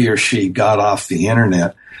he or she got off the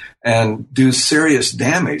internet and do serious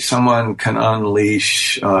damage. Someone can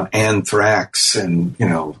unleash anthrax and,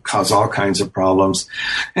 cause all kinds of problems.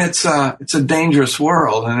 It's a dangerous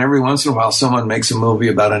world. And every once in a while, someone makes a movie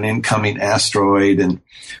about an incoming asteroid. And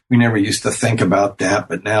we never used to think about that,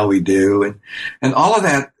 but now we do. And all of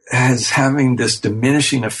that is having this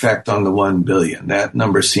diminishing effect on the 1 billion. That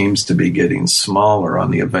number seems to be getting smaller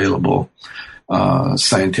on the available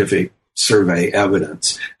scientific survey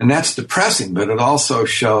evidence. And that's depressing, but it also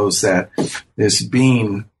shows that this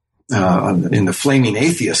being in the flaming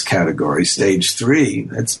atheist category, stage 3,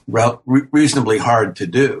 it's reasonably hard to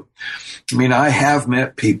do. I mean, I have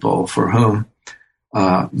met people for whom,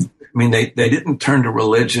 they didn't turn to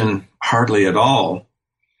religion hardly at all,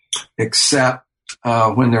 except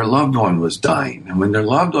when their loved one was dying. And when their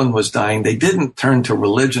loved one was dying, they didn't turn to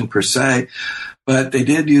religion per se, but they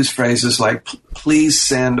did use phrases like, please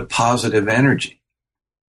send positive energy.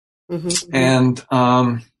 Mm-hmm. And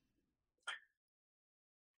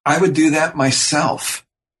I would do that myself.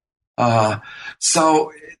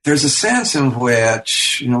 So there's a sense in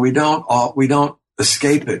which, we don't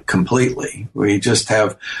escape it completely. We just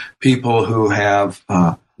have people who have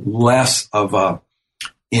less of a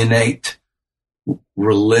innate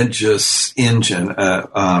religious engine,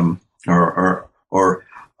 or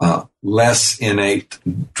less innate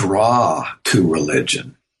draw to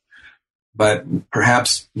religion. But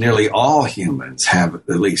perhaps nearly all humans have at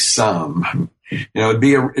least some. It'd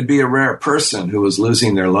be a rare person who was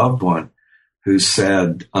losing their loved one who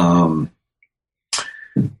said,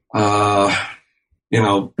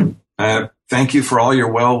 thank you for all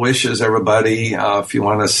your well wishes, everybody. If you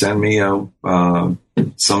want to send me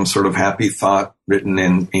some sort of happy thought written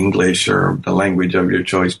in English or the language of your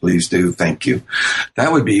choice, please do. Thank you.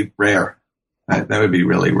 That would be rare. That would be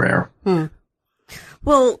really rare.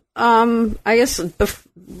 Well, I guess the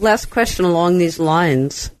last question along these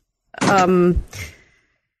lines.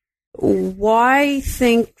 Why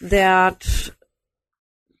think that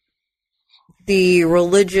the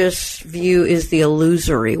religious view is the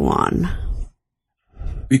illusory one?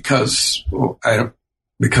 Because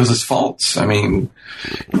it's false. I mean,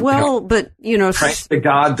 but praying to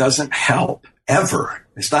God doesn't help ever.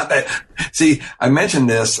 It's not that. See, I mentioned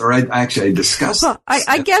this, or I discussed. Well,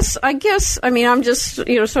 I guess. I mean, I'm just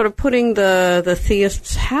sort of putting the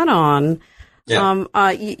theist's hat on.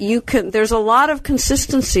 Yeah. You can. There's a lot of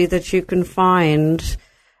consistency that you can find,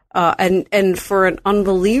 and for an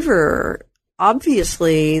unbeliever,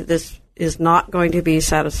 obviously this is not going to be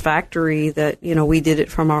satisfactory. That we did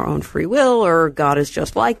it from our own free will, or God is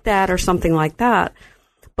just like that, or something like that.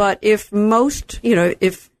 But if most,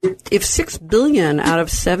 if 6 billion out of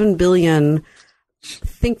 7 billion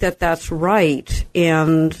think that that's right,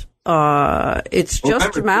 and it's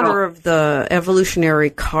just a matter of the evolutionary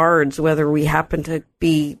cards, whether we happen to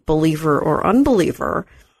be believer or unbeliever,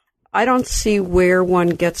 I don't see where one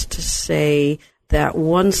gets to say that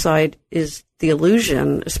one side is the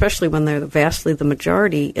illusion, especially when they're vastly the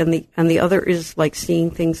majority, and the other is like seeing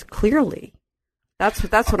things clearly. That's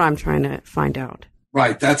what I'm trying to find out.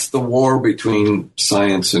 Right, that's the war between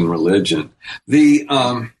science and religion. The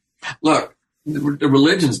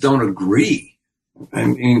religions don't agree. I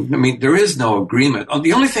mean, there is no agreement.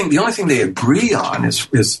 The only thing they agree on is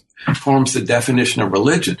forms the definition of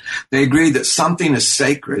religion. They agree that something is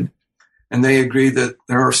sacred, and they agree that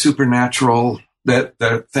there are supernatural events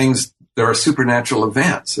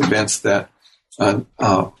that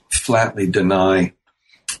flatly deny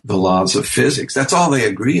the laws of physics. That's all they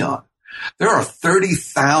agree on. There are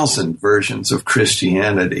 30,000 versions of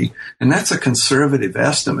Christianity, and that's a conservative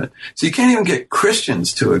estimate. So you can't even get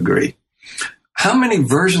Christians to agree. How many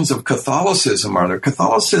versions of Catholicism are there?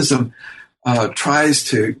 Catholicism tries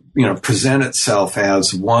to, present itself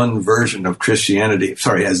as one version of Christianity.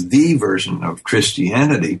 As the version of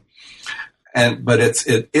Christianity. But it's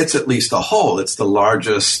at least a whole. It's the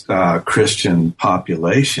largest Christian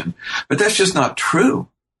population. But that's just not true.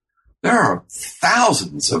 There are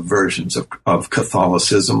thousands of versions of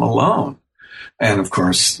Catholicism alone. And of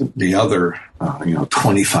course, the other,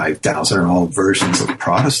 25,000 are all versions of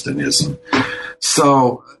Protestantism.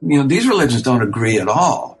 So, these religions don't agree at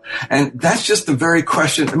all. And that's just the very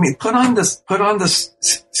question. I mean, put on this,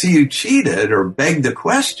 see you cheated or beg the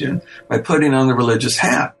question by putting on the religious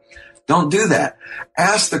hat. Don't do that.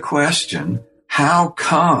 Ask the question, how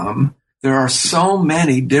come there are so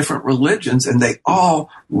many different religions and they all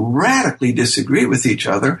radically disagree with each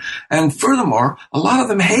other? And furthermore, a lot of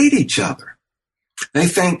them hate each other. They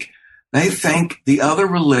think the other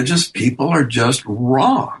religious people are just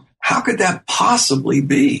wrong. How could that possibly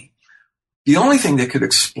be? the only thing that could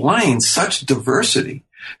explain such diversity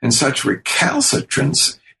and such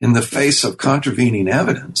recalcitrance in the face of contravening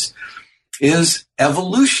evidence is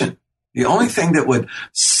evolution. The only thing that would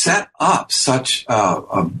set up such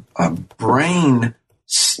a brain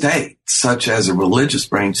state, such as a religious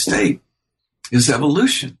brain state, is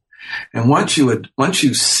evolution. And once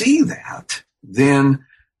you see that, then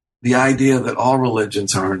the idea that all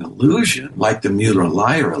religions are an illusion, like the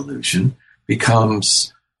Mueller-Lyer illusion,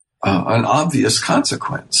 becomes an obvious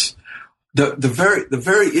consequence. The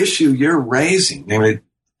very issue you're raising, namely,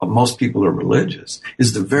 most people are religious,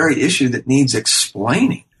 is the very issue that needs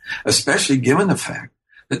explaining, especially given the fact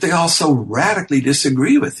that they all so radically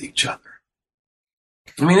disagree with each other.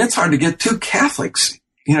 I mean, it's hard to get two Catholics.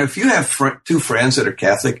 You know, if you have two friends that are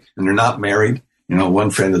Catholic and they're not married, you know,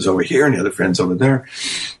 one friend is over here and the other friend's over there,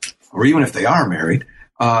 or even if they are married,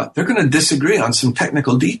 they're going to disagree on some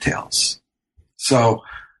technical details. So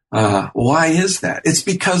why is that? It's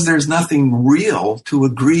because there's nothing real to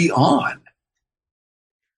agree on.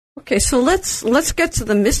 Okay, so let's get to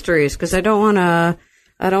the mysteries, because I don't want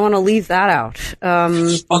to leave that out.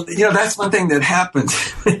 Well, you know, that's one thing that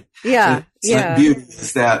happens. Yeah, Like beauty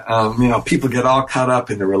is that you know, people get all caught up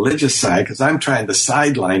in the religious side because I'm trying to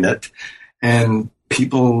sideline it, and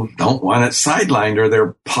people don't want it sidelined, or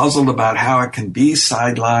they're puzzled about how it can be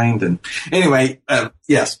sidelined. And anyway,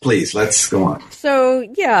 yes, please, let's go on. So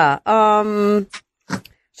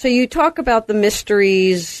so you talk about the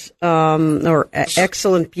mysteries, or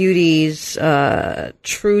excellent beauties,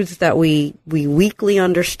 truths that we weakly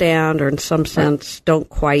understand, or in some sense don't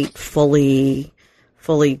quite fully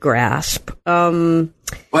grasp. Well,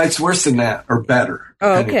 it's worse than that, or better.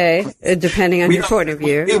 Oh, okay, depending on your point of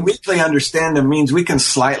view. We weakly understand them means we can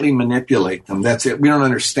slightly manipulate them. That's it. We don't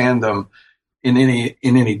understand them in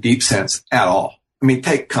any deep sense at all. I mean,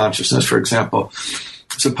 take consciousness, for example.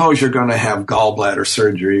 Suppose you're going to have gallbladder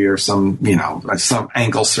surgery or some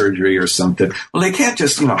ankle surgery or something. Well, they can't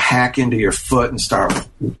just, hack into your foot and start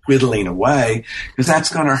whittling away, because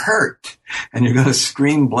that's going to hurt and you're going to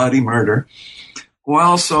scream bloody murder.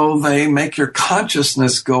 Well, so they make your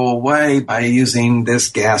consciousness go away by using this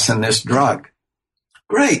gas and this drug.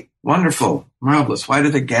 Great, wonderful, marvelous. Why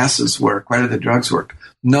do the gases work? Why do the drugs work?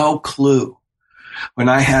 No clue. When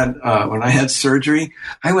I had surgery,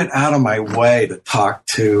 I went out of my way to talk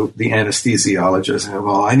to the anesthesiologist. And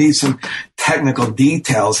well, I need some technical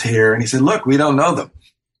details here. And he said, look, we don't know them.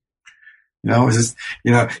 You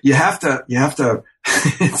have to,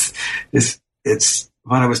 it's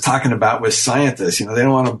what I was talking about with scientists. They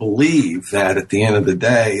don't want to believe that at the end of the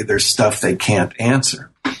day, there's stuff they can't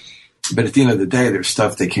answer. But at the end of the day, there's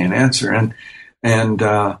stuff they can't answer.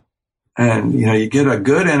 And you get a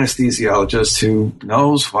good anesthesiologist who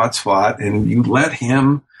knows what's what, and you let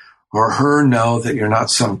him or her know that you're not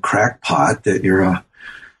some crackpot, that you're a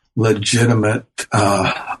legitimate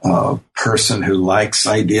person who likes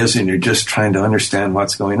ideas, and you're just trying to understand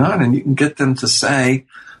what's going on. And you can get them to say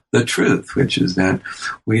the truth, which is that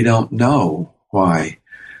we don't know why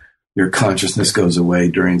your consciousness goes away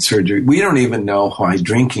during surgery. We don't even know why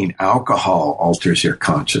drinking alcohol alters your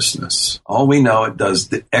consciousness. All we know, it does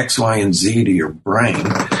the X, Y, and Z to your brain.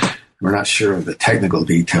 We're not sure of the technical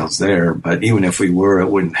details there, but even if we were, it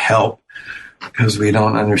wouldn't help because we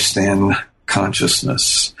don't understand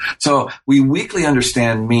consciousness. So we weakly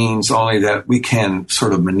understand means only that we can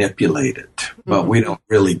sort of manipulate it, but we don't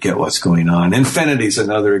really get what's going on. Infinity is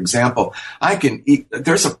another example.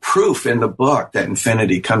 There's a proof in the book that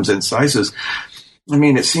infinity comes in sizes. I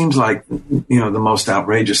mean, it seems like, the most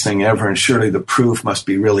outrageous thing ever, and surely the proof must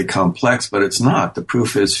be really complex, but it's not. The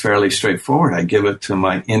proof is fairly straightforward. I give it to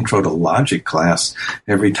my Intro to Logic class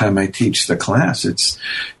every time I teach the class. It's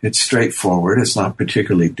straightforward. It's not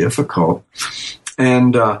particularly difficult.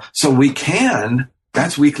 And so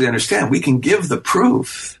that's weakly understand. We can give the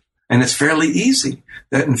proof, and it's fairly easy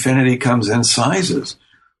that infinity comes in sizes.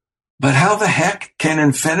 But how the heck can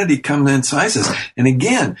infinity come in sizes? And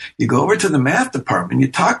again, you go over to the math department,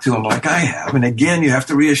 you talk to them like I have, and again, you have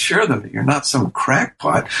to reassure them that you're not some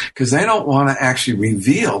crackpot, because they don't want to actually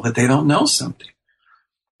reveal that they don't know something.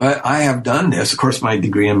 But I have done this. Of course, my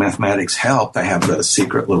degree in mathematics helped. I have the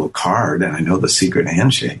secret little card, and I know the secret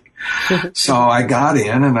handshake. So I got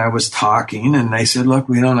in, and I was talking, and they said, look,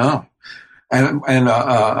 we don't know. And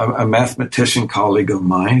a mathematician colleague of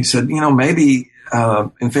mine, he said, maybe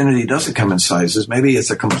infinity doesn't come in sizes. Maybe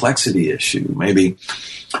it's a complexity issue. Maybe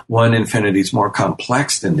one infinity is more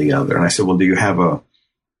complex than the other. And I said, well, do you have a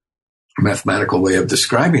mathematical way of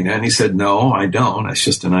describing it? And he said, no, I don't. It's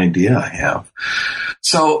just an idea I have.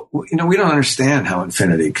 So, we don't understand how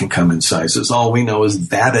infinity can come in sizes. All we know is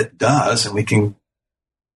that it does, and we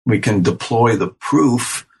deploy the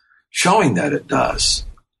proof showing that it does.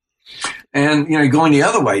 And, going the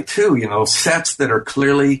other way too, sets that are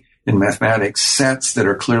clearly in mathematics, sets that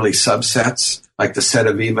are clearly subsets, like the set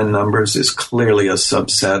of even numbers is clearly a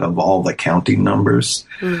subset of all the counting numbers.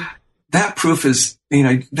 That proof is,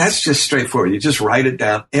 that's just straightforward. You just write it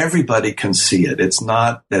down. Everybody can see it. You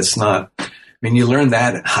learn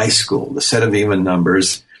that in high school. The set of even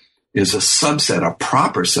numbers is a subset, a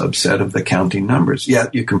proper subset of the counting numbers.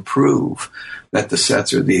 Yet you can prove that the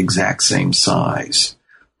sets are the exact same size.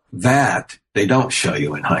 That they don't show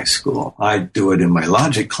you in high school. I do it in my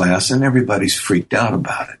logic class, and everybody's freaked out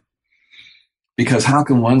about it. Because how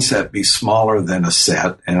can one set be smaller than a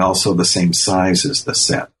set and also the same size as the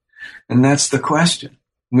set? And that's the question.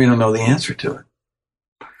 We don't know the answer to it.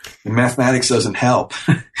 And mathematics doesn't help.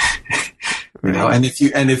 And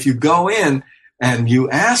if you go in and you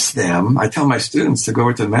ask them, I tell my students to go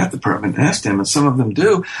over to the math department and ask them, and some of them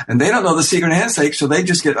do, and they don't know the secret handshake, so they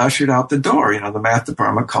just get ushered out the door. The math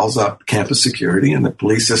department calls up campus security and the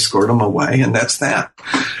police escort them away, and that's that.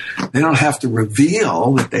 They don't have to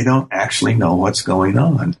reveal that they don't actually know what's going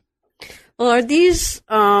on. Well, are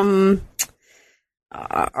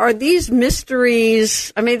these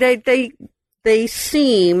mysteries? I mean, they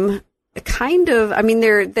seem kind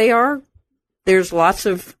of. There's lots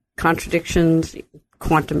of contradictions.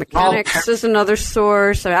 Quantum mechanics is another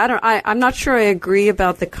source. I'm not sure I agree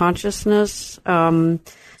about the consciousness. Yeah. Why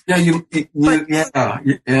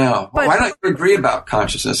don't you agree about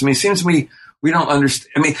consciousness? It seems we don't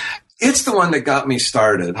understand. It's the one that got me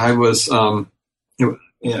started. I was, when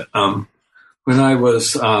I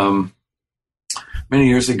was, many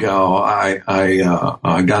years ago,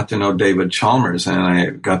 I got to know David Chalmers, and I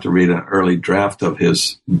got to read an early draft of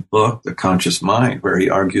his book, The Conscious Mind, where he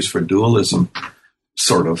argues for dualism,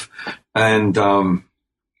 sort of. And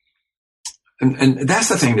that's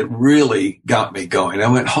the thing that really got me going. I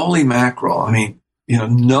went, holy mackerel.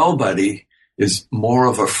 Nobody is more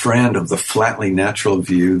of a friend of the flatly natural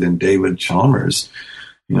view than David Chalmers.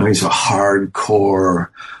 He's a hardcore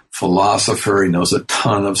philosopher. He knows a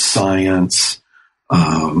ton of science,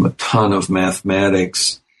 a ton of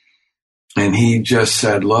mathematics. And he just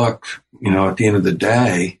said, look, at the end of the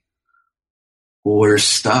day, we're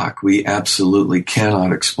stuck. We absolutely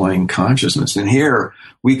cannot explain consciousness. And here,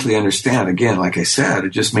 weakly understand, again, like I said, it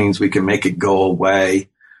just means we can make it go away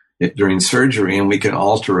during surgery, and we can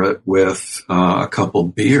alter it with a couple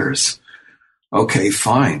beers. Okay,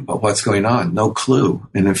 fine. But what's going on? No clue.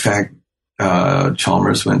 And in fact,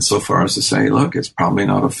 Chalmers went so far as to say, look, it's probably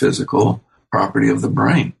not a physical property of the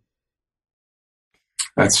brain.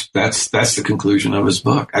 That's the conclusion of his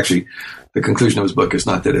book. Actually, the conclusion of his book is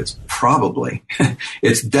not that it's probably,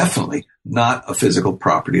 it's definitely not a physical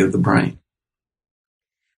property of the brain.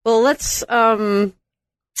 Well, let's, that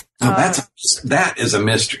is a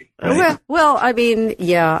mystery. Right?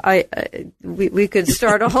 We could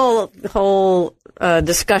start a whole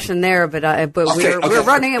discussion there, but we're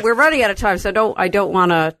running out of time, so I don't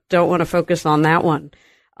want to focus on that one.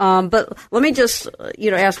 But let me just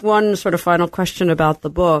ask one sort of final question about the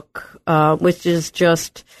book, which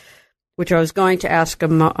I was going to ask a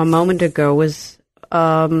moment ago, was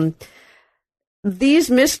these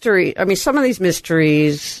mysteries. Some of these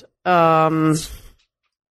mysteries.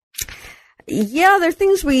 They're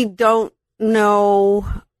things we don't know.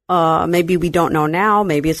 Maybe we don't know now.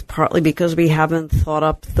 Maybe it's partly because we haven't thought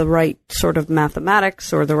up the right sort of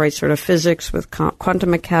mathematics or the right sort of physics with quantum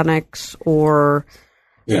mechanics or,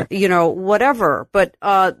 whatever. But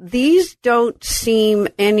these don't seem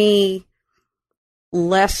any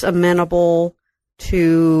less amenable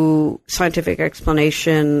to scientific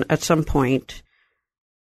explanation at some point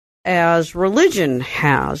as religion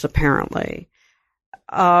has, apparently.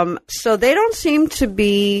 So they don't seem to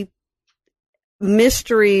be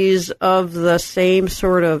mysteries of the same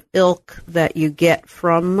sort of ilk that you get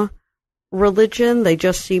from religion. They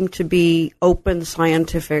just seem to be open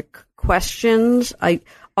scientific questions.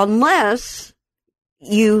 Unless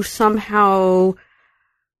you somehow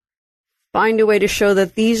find a way to show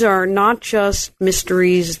that these are not just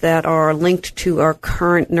mysteries that are linked to our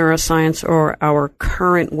current neuroscience or our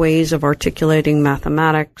current ways of articulating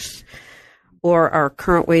mathematics or our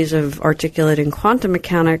current ways of articulating quantum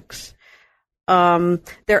mechanics.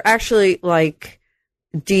 They're actually like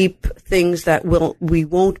deep things that we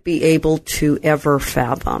won't be able to ever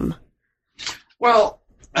fathom. Well,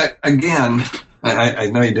 I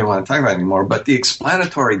know you didn't want to talk about it anymore, but the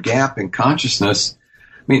explanatory gap in consciousness,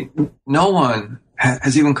 no one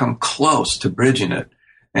has even come close to bridging it.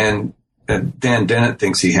 And Dan Dennett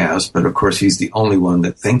thinks he has, but of course he's the only one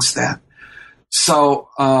that thinks that. So,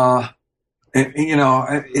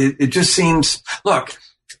 it just seems, look,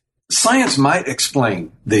 science might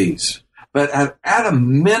explain these, but at a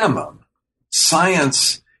minimum,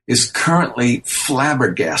 science is currently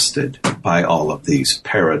flabbergasted by all of these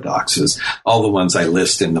paradoxes, all the ones I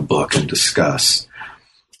list in the book and discuss.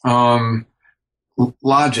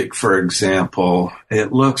 Logic, for example,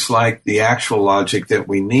 it looks like the actual logic that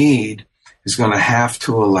we need is going to have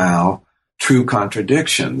to allow true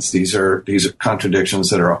contradictions. These are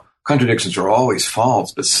contradictions contradictions are always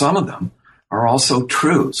false, but some of them are also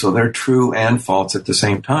true. So they're true and false at the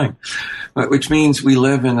same time, which means we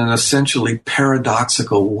live in an essentially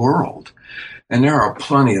paradoxical world. And there are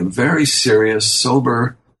plenty of very serious,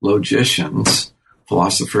 sober logicians,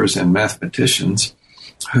 philosophers, and mathematicians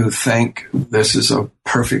who think this is a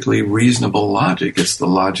perfectly reasonable logic. It's the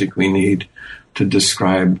logic we need to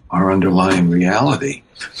describe our underlying reality.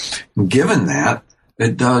 Given that,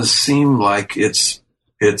 it does seem like it's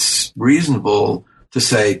reasonable to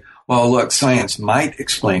say, well, look, science might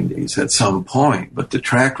explain these at some point, but the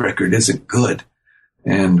track record isn't good,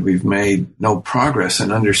 and we've made no progress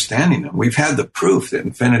in understanding them. We've had the proof that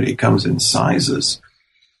infinity comes in sizes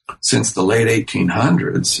since the late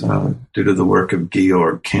 1800s due to the work of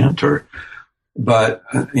Georg Cantor. But,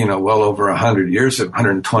 well over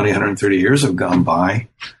 120, 130 years have gone by,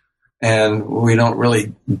 and we don't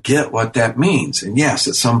really get what that means. And yes,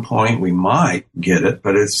 at some point we might get it,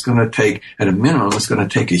 but it's going to take, at a minimum, it's going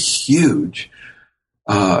to take a huge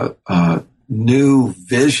new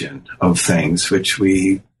vision of things, which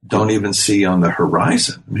we don't even see on the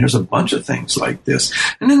horizon. I mean, there's a bunch of things like this.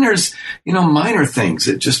 And then there's, minor things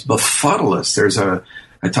that just befuddle us.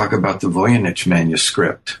 I talk about the Voynich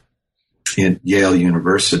manuscript at Yale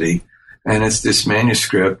University. And it's this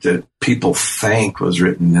manuscript that people think was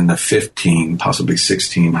written in the possibly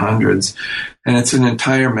 1600s. And it's an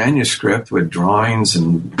entire manuscript with drawings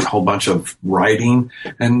and a whole bunch of writing,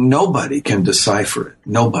 and nobody can decipher it.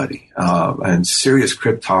 Nobody. And serious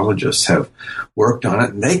cryptologists have worked on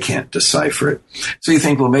it, and they can't decipher it. So you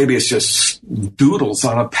think, well, maybe it's just doodles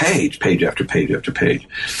on a page after page after page.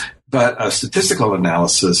 But a statistical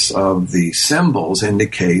analysis of the symbols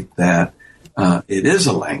indicate that it is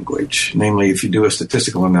a language. Namely, if you do a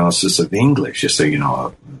statistical analysis of English, just say,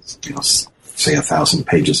 say 1,000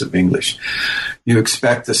 pages of English, you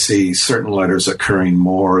expect to see certain letters occurring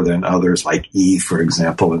more than others, like E, for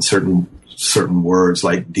example, and certain words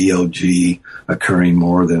like DOG occurring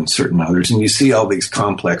more than certain others. And you see all these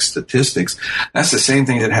complex statistics. That's the same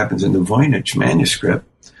thing that happens in the Voynich manuscript.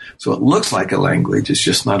 So it looks like a language. It's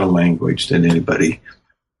just not a language that anybody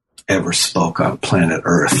ever spoke on planet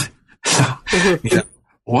Earth. So,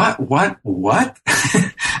 what?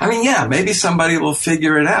 I mean, yeah, maybe somebody will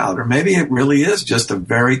figure it out, or maybe it really is just a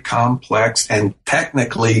very complex and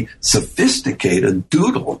technically sophisticated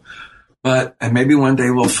doodle. And maybe one day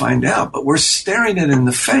we'll find out, but we're staring it in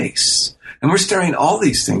the face, and we're staring all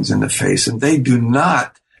these things in the face, and they do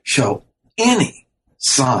not show any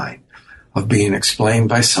sign of being explained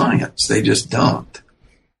by science. They just don't.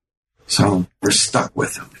 So we're stuck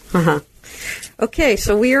with them. Uh-huh. Okay,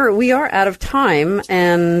 so we are out of time,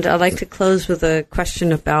 and I'd like to close with a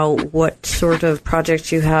question about what sort of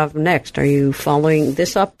projects you have next. Are you following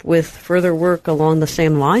this up with further work along the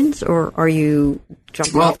same lines, or are you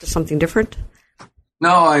jumping off to something different?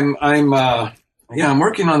 No, I'm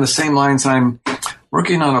working on the same lines. I'm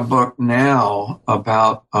working on a book now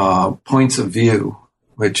about points of view,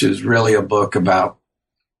 which is really a book about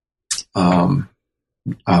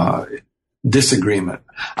disagreement.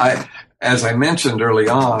 As I mentioned early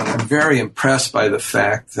on, I'm very impressed by the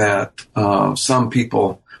fact that some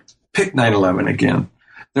people pick 9/11 again.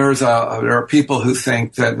 There are people who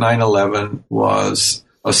think that 9/11 was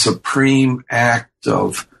a supreme act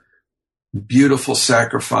of beautiful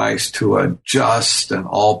sacrifice to a just and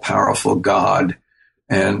all-powerful God,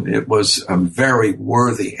 and it was a very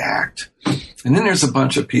worthy act. And then there's a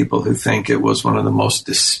bunch of people who think it was one of the most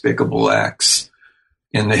despicable acts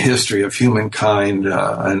in the history of humankind,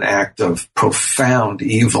 an act of profound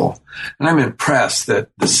evil. And I'm impressed that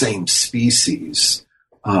the same species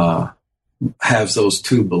has those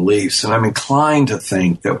two beliefs. And I'm inclined to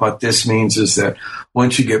think that what this means is that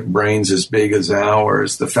once you get brains as big as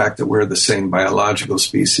ours, the fact that we're the same biological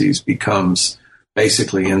species becomes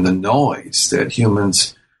basically in the noise, that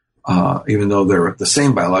humans, even though they're the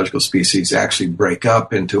same biological species, actually break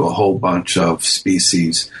up into a whole bunch of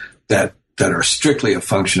species that are strictly a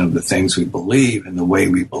function of the things we believe and the way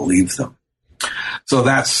we believe them. So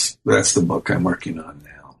that's the book I'm working on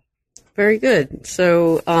now. Very good.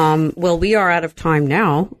 So, we are out of time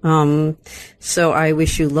now. So I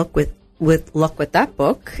wish you luck with that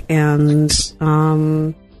book, and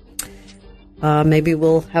maybe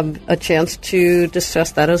we'll have a chance to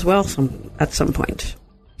discuss that as well at some point.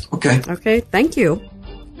 Okay. Okay, thank you.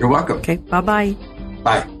 You're welcome. Okay, bye-bye.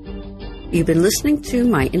 Bye. You've been listening to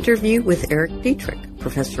my interview with Eric Dietrich,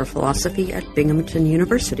 professor of philosophy at Binghamton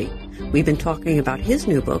University. We've been talking about his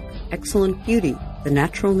new book, Excellent Beauty, The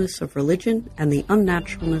Naturalness of Religion and the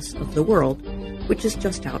Unnaturalness of the World, which is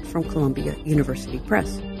just out from Columbia University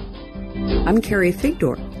Press. I'm Carrie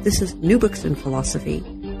Figdor. This is New Books in Philosophy.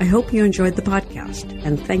 I hope you enjoyed the podcast,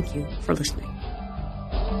 and thank you for listening.